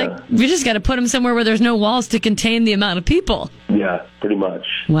 Right. They're we just got to put them somewhere where there's no walls to contain the amount of people. Yeah, pretty much.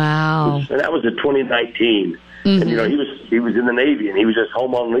 Wow. And that was in 2019. And, he was in the Navy, and he was just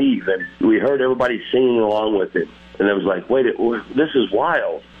home on leave, and we heard everybody singing along with him. And it was like, wait, this is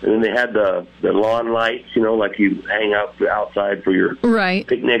wild. And then they had the lawn lights, like you hang out outside for your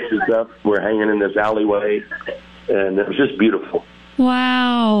picnics and stuff. We're hanging in this alleyway, and it was just beautiful.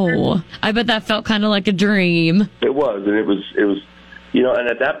 Wow. I bet that felt kind of like a dream. It was, and it was, and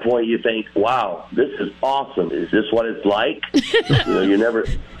at that point you think, wow, this is awesome. Is this what it's like? You never,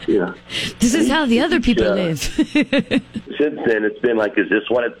 This is how the other people live. Since then, it's been like, is this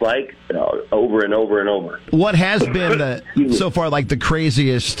what it's like? Over and over and over. What has been so far like the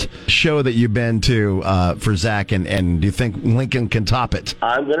craziest show that you've been to for Zach, and do you think Lincoln can top it?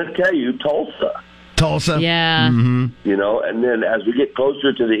 I'm going to tell you, Tulsa. Yeah. Mm-hmm. And then as we get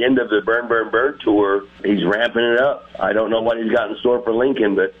closer to the end of the Burn, Burn, Burn tour, he's ramping it up. I don't know what he's got in store for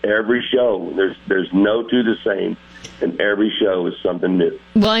Lincoln, but every show, there's no two the same, and every show is something new.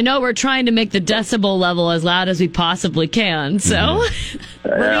 Well, I know we're trying to make the decibel level as loud as we possibly can, so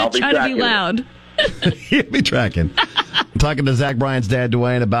we're going to try to be loud. You'll be tracking. I'm talking to Zach Bryan's dad,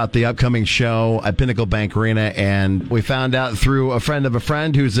 Dwayne, about the upcoming show at Pinnacle Bank Arena, and we found out through a friend of a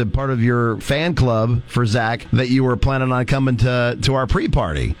friend who's a part of your fan club for Zach that you were planning on coming to our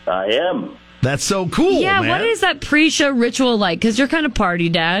pre-party. I am. That's so cool, yeah, man. What is that pre-show ritual like? Because you're kind of party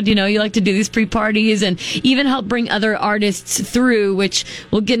dad. You like to do these pre-parties and even help bring other artists through, which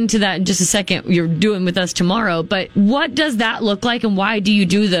we'll get into that in just a second. You're doing with us tomorrow. But what does that look like, and why do you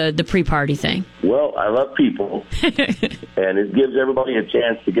do the pre-party thing? Well, I love people, and it gives everybody a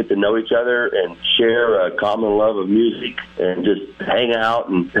chance to get to know each other and share a common love of music and just hang out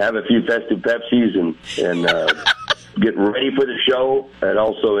and have a few festive Pepsis and get ready for the show, and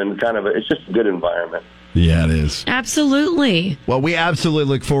also in it's just a good environment. Yeah, it is. Absolutely. Well, we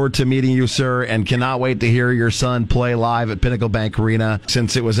absolutely look forward to meeting you, sir, and cannot wait to hear your son play live at Pinnacle Bank Arena,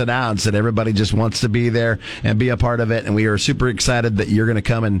 since it was announced that everybody just wants to be there and be a part of it, and we are super excited that you're going to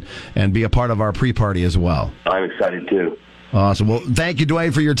come and be a part of our pre-party as well. I'm excited, too. Awesome. Well, thank you,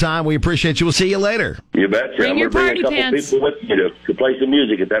 Dwayne, for your time. We appreciate you. We'll see you later. You betcha. Bring your party a couple pants. people with me to play some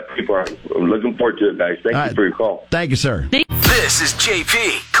music at that pre-party. I'm looking forward to it, guys. Thank you for your call. Thank you, sir. This is JP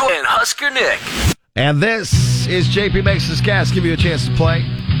and Husker Nick. And this is JP Makes Us Gas. Give you a chance to play.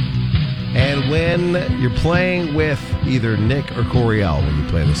 And when you're playing with either Nick or Coriel when you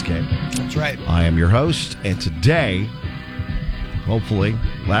play this game. That's right. I am your host, and today, hopefully,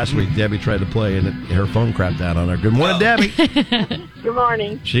 last week Debbie tried to play and her phone crapped out on her. Good morning, Debbie. Good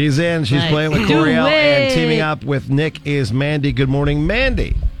morning. She's in. She's playing with Coriel, and teaming up with Nick is Mandy. Good morning,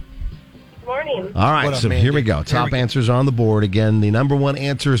 Mandy. Good morning. All right, so here we go. Top answers on the board. Again, the number one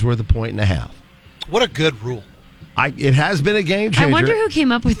answer is worth a point and a half. What a good rule. It has been a game changer. I wonder who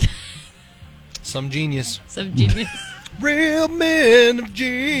came up with that. Some genius. Some genius. Real men of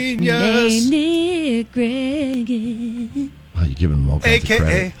genius. Nick Reagan. Oh, you're giving him all kinds AKA of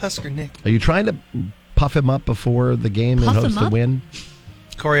credit. Husker Nick. Are you trying to puff him up before the game in hopes to win?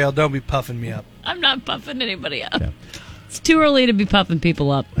 Coriel, don't be puffing me up. I'm not puffing anybody up. Yeah. It's too early to be puffing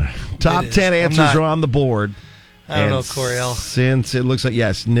people up. Top 10 answers are on the board. I don't know, Coriel. Since it looks like,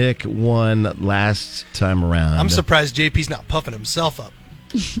 yes, Nick won last time around. I'm surprised JP's not puffing himself up.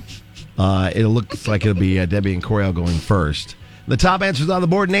 It looks like it'll be Debbie and Coriel going first. The top answers on the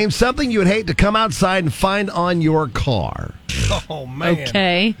board. Name something you would hate to come outside and find on your car. Oh, man.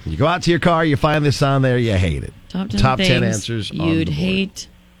 Okay. You go out to your car, you find this on there, you hate it. Top 10 answers on the you'd board. hate.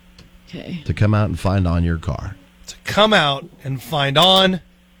 Okay. To come out and find on your car. To come out and find on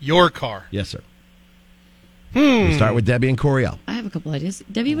your car. Yes, sir. We start with Debbie and Coriel. I have a couple ideas.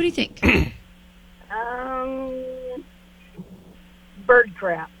 Debbie, what do you think? Bird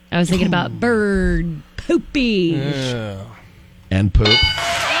crap. I was thinking about bird poopy. Yeah. And poop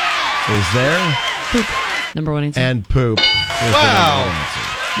is there. Poop. Number one answer. And poop. Wow.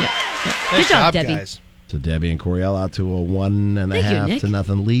 Yeah. Good job, Debbie. Guys. So Debbie and Coriel out to a 1.5 to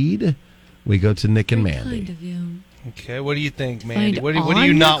nothing lead. We go to Nick and Mandy. Kind of you. Okay, what do you think, Mandy? Find What do on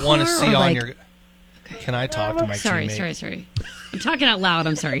you your not want to car see or on like- your... Can I talk to my teammate? Sorry. I'm talking out loud.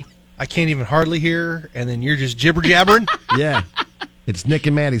 I'm sorry. I can't even hardly hear, and then you're just jibber-jabbering? Yeah. It's Nick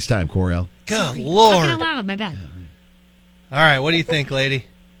and Mandy's time, Coriel. Good Talking Lord. out loud. My bad. All right, what do you think, lady?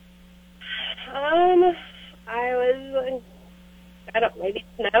 I don't maybe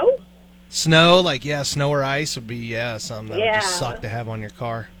snow. Snow, snow or ice would be, something that would just suck to have on your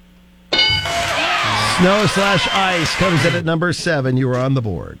car. Snow/ice comes in at number 7. You were on the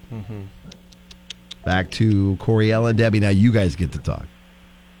board. Mm-hmm. Back to Coriel and Debbie. Now you guys get to talk.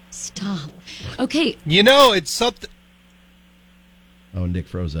 Stop. Okay. It's something. Oh, Nick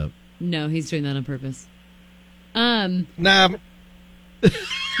froze up. No, he's doing that on purpose. Nah.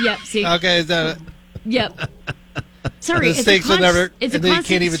 Yep, see? Okay, is that it? Yep. Sorry, The stakes will never. It's a and then you constant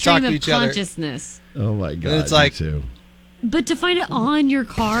can't even stream talk to of each other. consciousness. Oh, my God. And it's like. Too. But to find it on your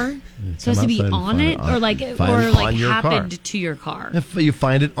car, it's supposed to be on it, or on your happened car. to your car. If you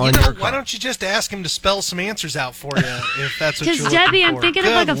find it on your car. Why don't you just ask him to spell some answers out for you if that's what you're Because looking Debbie, for? I'm thinking of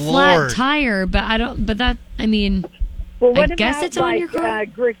Good like a Lord. flat tire, but I don't. But that, I mean, Well, what I guess about, it's on your car.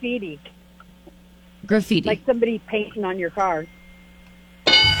 graffiti? Graffiti, like somebody painting on your car.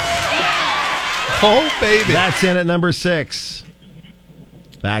 Oh, baby. That's in at number 6.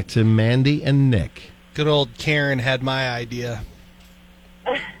 Back to Mandy and Nick. Good old Karen had my idea.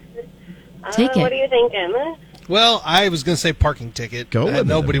 Take it. What are you thinking? Well, I was going to say parking ticket. Go with it.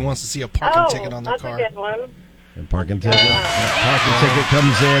 Nobody wants to see a parking ticket on their car. That's a good one. And parking ticket. Parking ticket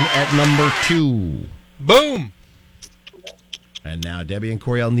comes in at number 2. Boom. And now Debbie and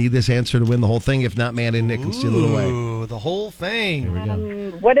Coriel need this answer to win the whole thing. If not, Mandy and Nick can steal it away. Ooh, the whole thing. Here we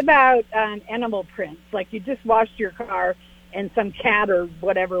go. What about animal prints? Like you just washed your car and some cat or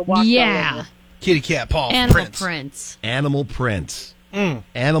whatever walked all over. Kitty cat paw animal prints. prints. Animal prints. Mm.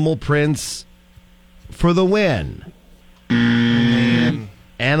 Animal prints for the win. Man.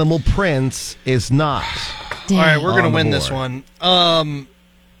 Animal prints is not. All right, we're going to on the win this board. one.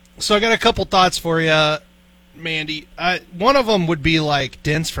 So I got a couple thoughts for you, Mandy. One of them would be like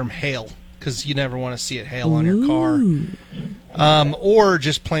dents from hail, because you never want to see it hail on your car. Or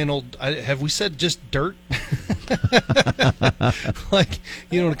just plain old, have we said just dirt? Like,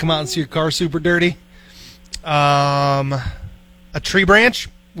 you don't want to come out and see your car super dirty. A tree branch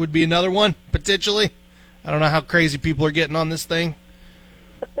would be another one, potentially. I don't know how crazy people are getting on this thing.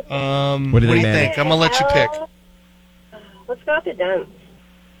 What do you think? I'm going to let you pick. Let's go with the dents.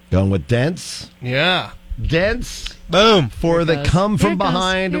 Going with dents? Yeah. Dents? Boom. For the come from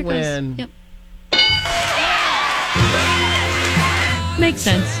behind Here it goes. win. Yep. Makes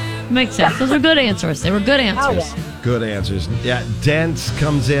sense. Makes sense. Those are good answers. They were good answers. Good answers. Yeah, dents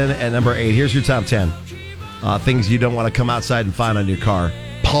comes in at number 8. Here's your top 10. Things you don't want to come outside and find on your car.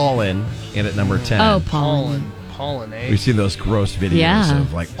 Pollen in at number 10. Oh, pollen. Pollen, eh? We've seen those gross videos Yeah.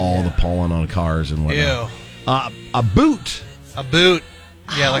 of like all the pollen on cars and whatnot. Ew. A boot A boot.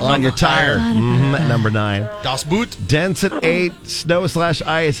 Yeah, like on your tire. At number 9. Das Boot. Dents at 8.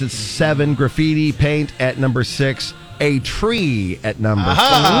 Snow/ice at 7. Graffiti paint at number 6. A tree at number 5.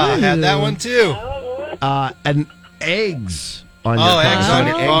 I had that one too. And eggs on your car. Eggs on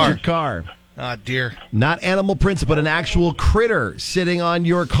your car. car. Ah, dear. Not animal prints, but an actual critter sitting on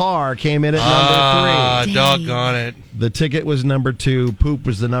your car came in at number 3. Doggone it. The ticket was number 2. Poop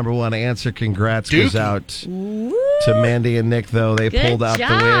was the number 1 answer. Congrats goes Dookie. out to Mandy and Nick, though. They Good pulled out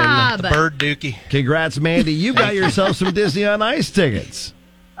job. the win. The bird dookie. Congrats, Mandy. You got yourself some Disney on Ice tickets.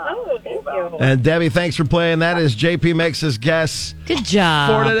 Oh, thank you. And Debbie, thanks for playing. That is JP Makes His Guess Good job.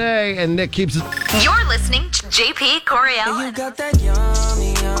 for today. And Nick keeps it. You're listening to JP Coriel.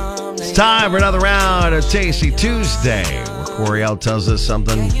 It's time for another round of Tasty Tuesday, where Coriel tells us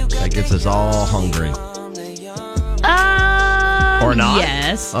something that gets us all hungry. Or not?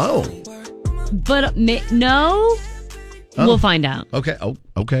 Yes. Oh. But no. Oh. We'll find out. Okay. Oh,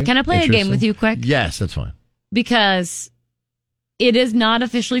 okay. Can I play a game with you quick? Yes, that's fine. Because it is not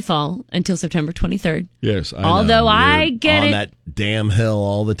officially fall until September 23rd. Yes, I Although know. I You're get on it. that damn hill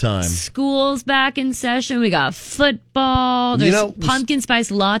all the time. School's back in session. We got football. There's pumpkin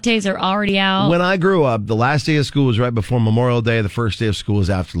spice lattes are already out. When I grew up, the last day of school was right before Memorial Day. The first day of school is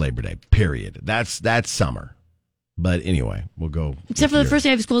after Labor Day. Period. That's summer. But anyway, we'll go. Except for the first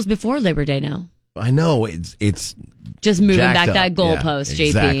day of school is before Labor Day now. I know it's just moving jacked back up. that goalpost, Yeah,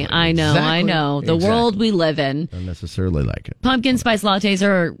 exactly. JP. I know. The world we live in. Don't necessarily like it. Pumpkin spice lattes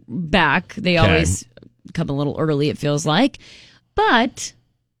are back. They Okay. always come a little early, it feels like. But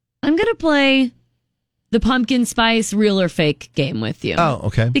I'm going to play the pumpkin spice real or fake game with you. Oh,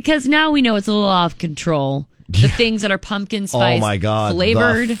 okay. Because now we know it's a little off control. The things that are pumpkin spice Oh my God,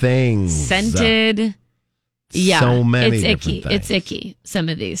 flavored, the things. scented. Yeah, So many it's different icky. things. It's icky. Some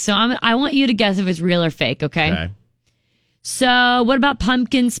of these. So I want you to guess if it's real or fake. Okay. So what about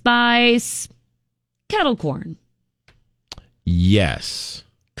pumpkin spice kettle corn? Yes.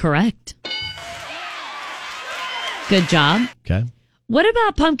 Correct. Good job. Okay. What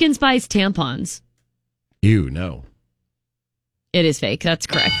about pumpkin spice tampons? Ew, no. It is fake. That's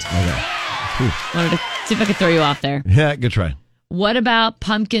correct. Okay. Wanted to see if I could throw you off there. Yeah, good try. What about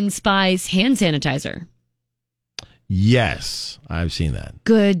pumpkin spice hand sanitizer? Yes, I've seen that.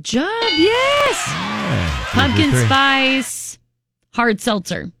 Good job. Yes. Yeah, Pumpkin spice hard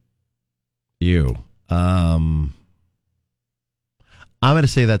seltzer. You. I'm going to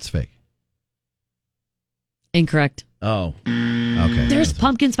say that's fake. Incorrect. Oh. Okay. There's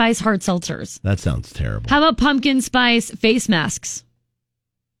pumpkin spice hard seltzers. That sounds terrible. How about pumpkin spice face masks?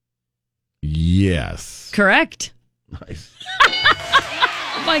 Yes. Correct. Nice.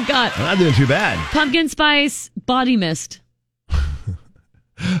 Oh my God. I'm not doing too bad. Pumpkin spice body mist.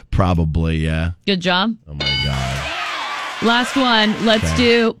 Probably, yeah. Good job. Oh my God. Last one. Let's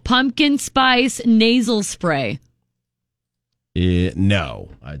do pumpkin spice nasal spray. No,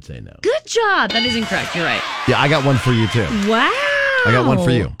 I'd say no. Good job. That is incorrect. You're right. Yeah, I got one for you too. Wow. I got one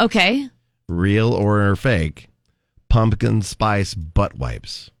for you. Okay. Real or fake? Pumpkin spice butt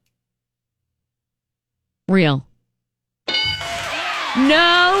wipes. Real.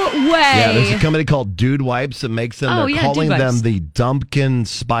 No way. Yeah, there's a company called Dude Wipes that makes them. Oh, They're yeah, calling Dude them Wipes. the Dumpkin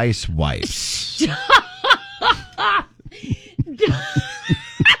Spice Wipes.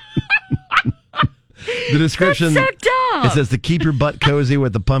 The description, That's so dumb. it says to keep your butt cozy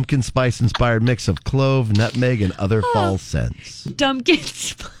with a pumpkin spice inspired mix of clove, nutmeg, and other fall scents. Dumpkin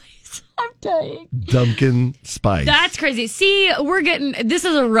spice. I'm dying. Dumpkin spice. That's crazy. See, we're getting, this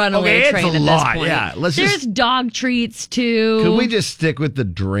is a runaway Okay, it's train a at this lot. point. Yeah, let's There's just- dog treats too. Could we just stick with the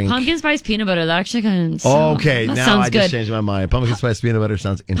drink? Pumpkin spice peanut butter. That actually kind of Okay, that now sounds I good. just changed my mind. Pumpkin spice peanut butter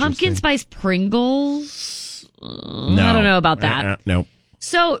sounds interesting. Pumpkin spice Pringles. No. I don't know about that. Nope.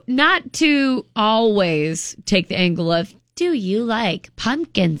 So, not to always take the angle of, do you like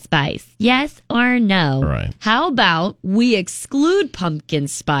pumpkin spice? Yes or no? Right. How about we exclude pumpkin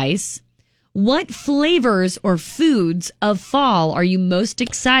spice? What flavors or foods of fall are you most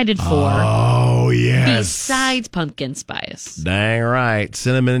excited for? Oh, yes. Besides pumpkin spice. Dang right.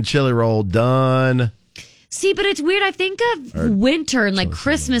 Cinnamon and chili roll done. See, but it's weird. I think of winter and like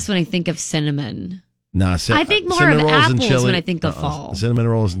Christmas when I think of cinnamon. Nah, I think more cinnamon of rolls and apples chili. when I think of fall. Cinnamon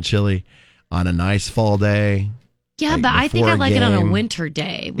rolls and chili on a nice fall day. Yeah, like but I think before I a like it on a game. winter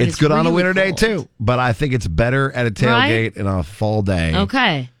day. when It's good on a really winter day cold. too, but I think it's better at a tailgate and on a fall day.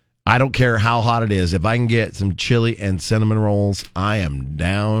 Okay. I don't care how hot it is. If I can get some chili and cinnamon rolls, I am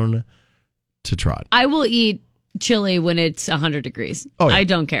down to trot. I will eat chili when it's 100 degrees. Oh, yeah. I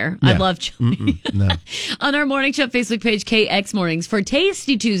don't care. I Yeah. love chili. No. On our Morning Show Facebook page, KX Mornings, for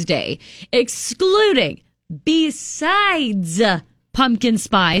Tasty Tuesday, excluding besides pumpkin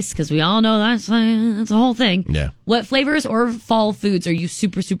spice, because we all know that's a whole thing. Yeah. What flavors or fall foods are you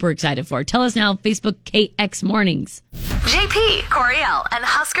super, super excited for? Tell us now, Facebook KX Mornings. JP, Coriel, and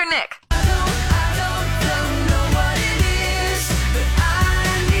Husker Nick.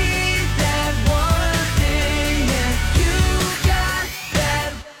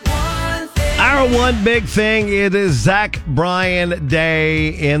 Our one big thing, it is Zach Bryan Day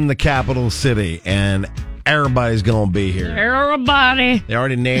in the capital city, and everybody's going to be here. Everybody. They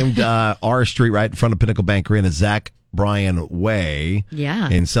already named our street right in front of Pinnacle Bank Arena Zach Bryan Way. Yeah.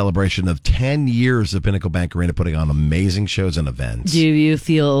 In celebration of 10 years of Pinnacle Bank Arena putting on amazing shows and events. Do you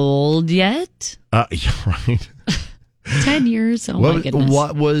feel old yet? Yeah, right. 10 years? Oh, my goodness.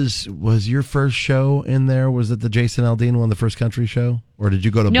 What was your first show in there? Was it the Jason Aldean one, the first country show? Or did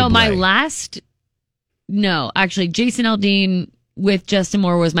you go to No, Bublé? my last. No, actually, Jason Aldean with Justin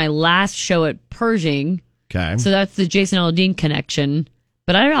Moore was my last show at Pershing. Okay. So that's the Jason Aldean connection.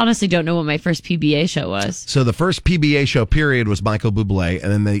 But I honestly don't know what my first PBA show was. So the first PBA show period was Michael Bublé,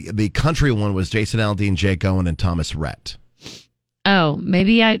 and then the country one was Jason Aldean, Jake Owen, and Thomas Rhett. Oh,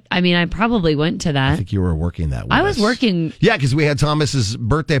 maybe I probably went to that. I think you were working that with I was us. working. Yeah, because we had Thomas's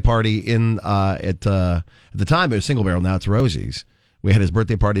birthday party in at the time it was Single Barrel, now it's Rosie's. We had his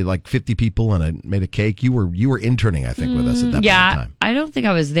birthday party, like 50 people, and I made a cake. You were interning, I think, with us at that point in time. I don't think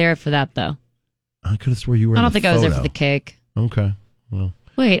I was there for that, though. I could have swore you were. I don't in the think I was there for photo. the cake. Okay. Well.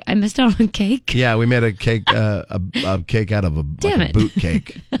 Wait, I missed out on cake? Yeah, we made a cake, a cake out of a Damn it. boot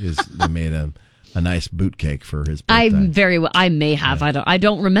cake. They made a nice boot cake for his birthday. I may have. Yeah. I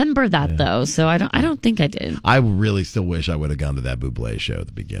don't remember that though, so I don't think I did. I really still wish I would have gone to that Bublé show at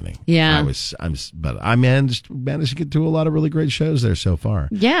the beginning. Yeah, but I managed to get to a lot of really great shows there so far.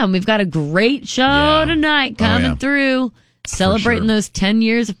 Yeah, and we've got a great show tonight coming through. Celebrating those 10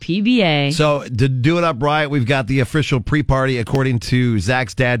 years of PBA. So to do it up right, we've got the official pre-party according to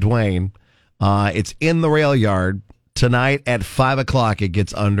Zach's dad, Dwayne. It's in the rail yard tonight at 5 o'clock. It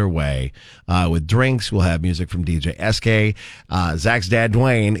gets underway with drinks. We'll have music from DJ SK. Zach's dad,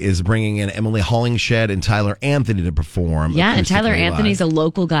 Dwayne, is bringing in Emily Hollingshed and Tyler Anthony to perform. Yeah, and Tyler Anthony's a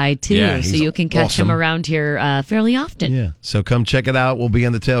local guy, too, Yeah, so you can catch him around here fairly often. Yeah, so come check it out. We'll be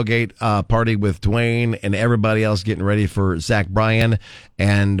in the tailgate party with Dwayne and everybody else getting ready for Zach Bryan,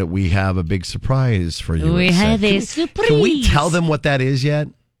 and we have a big surprise for you. We have a surprise. Can we tell them what that is yet?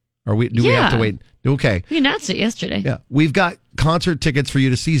 Or do we have to wait? Okay. We announced it yesterday. Yeah. We've got concert tickets for you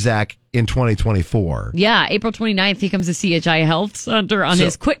to see Zach in 2024. Yeah, April 29th, he comes to CHI Health Center on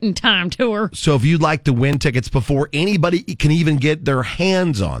his Quitting Time tour. So if you'd like to win tickets before anybody can even get their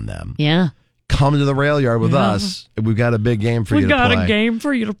hands on them, come to the rail yard with us. We've got a big game for you to play. We got a game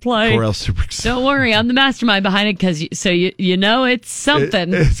for you to play. Coriel's super excited. Don't worry, I'm the mastermind behind it because you know it's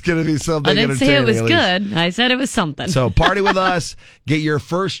something. It's going to be something. I didn't say it was good. I said it was something. So party with us. Get your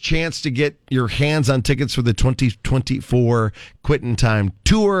first chance to get your hands on tickets for the 2024 Quitting Time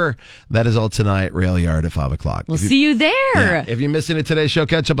Tour. That is all tonight, rail yard at 5 o'clock. We'll see you there. Yeah, if you missed any of today's show,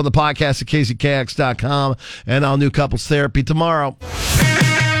 catch up on the podcast at KZKX.com and all new couples therapy tomorrow.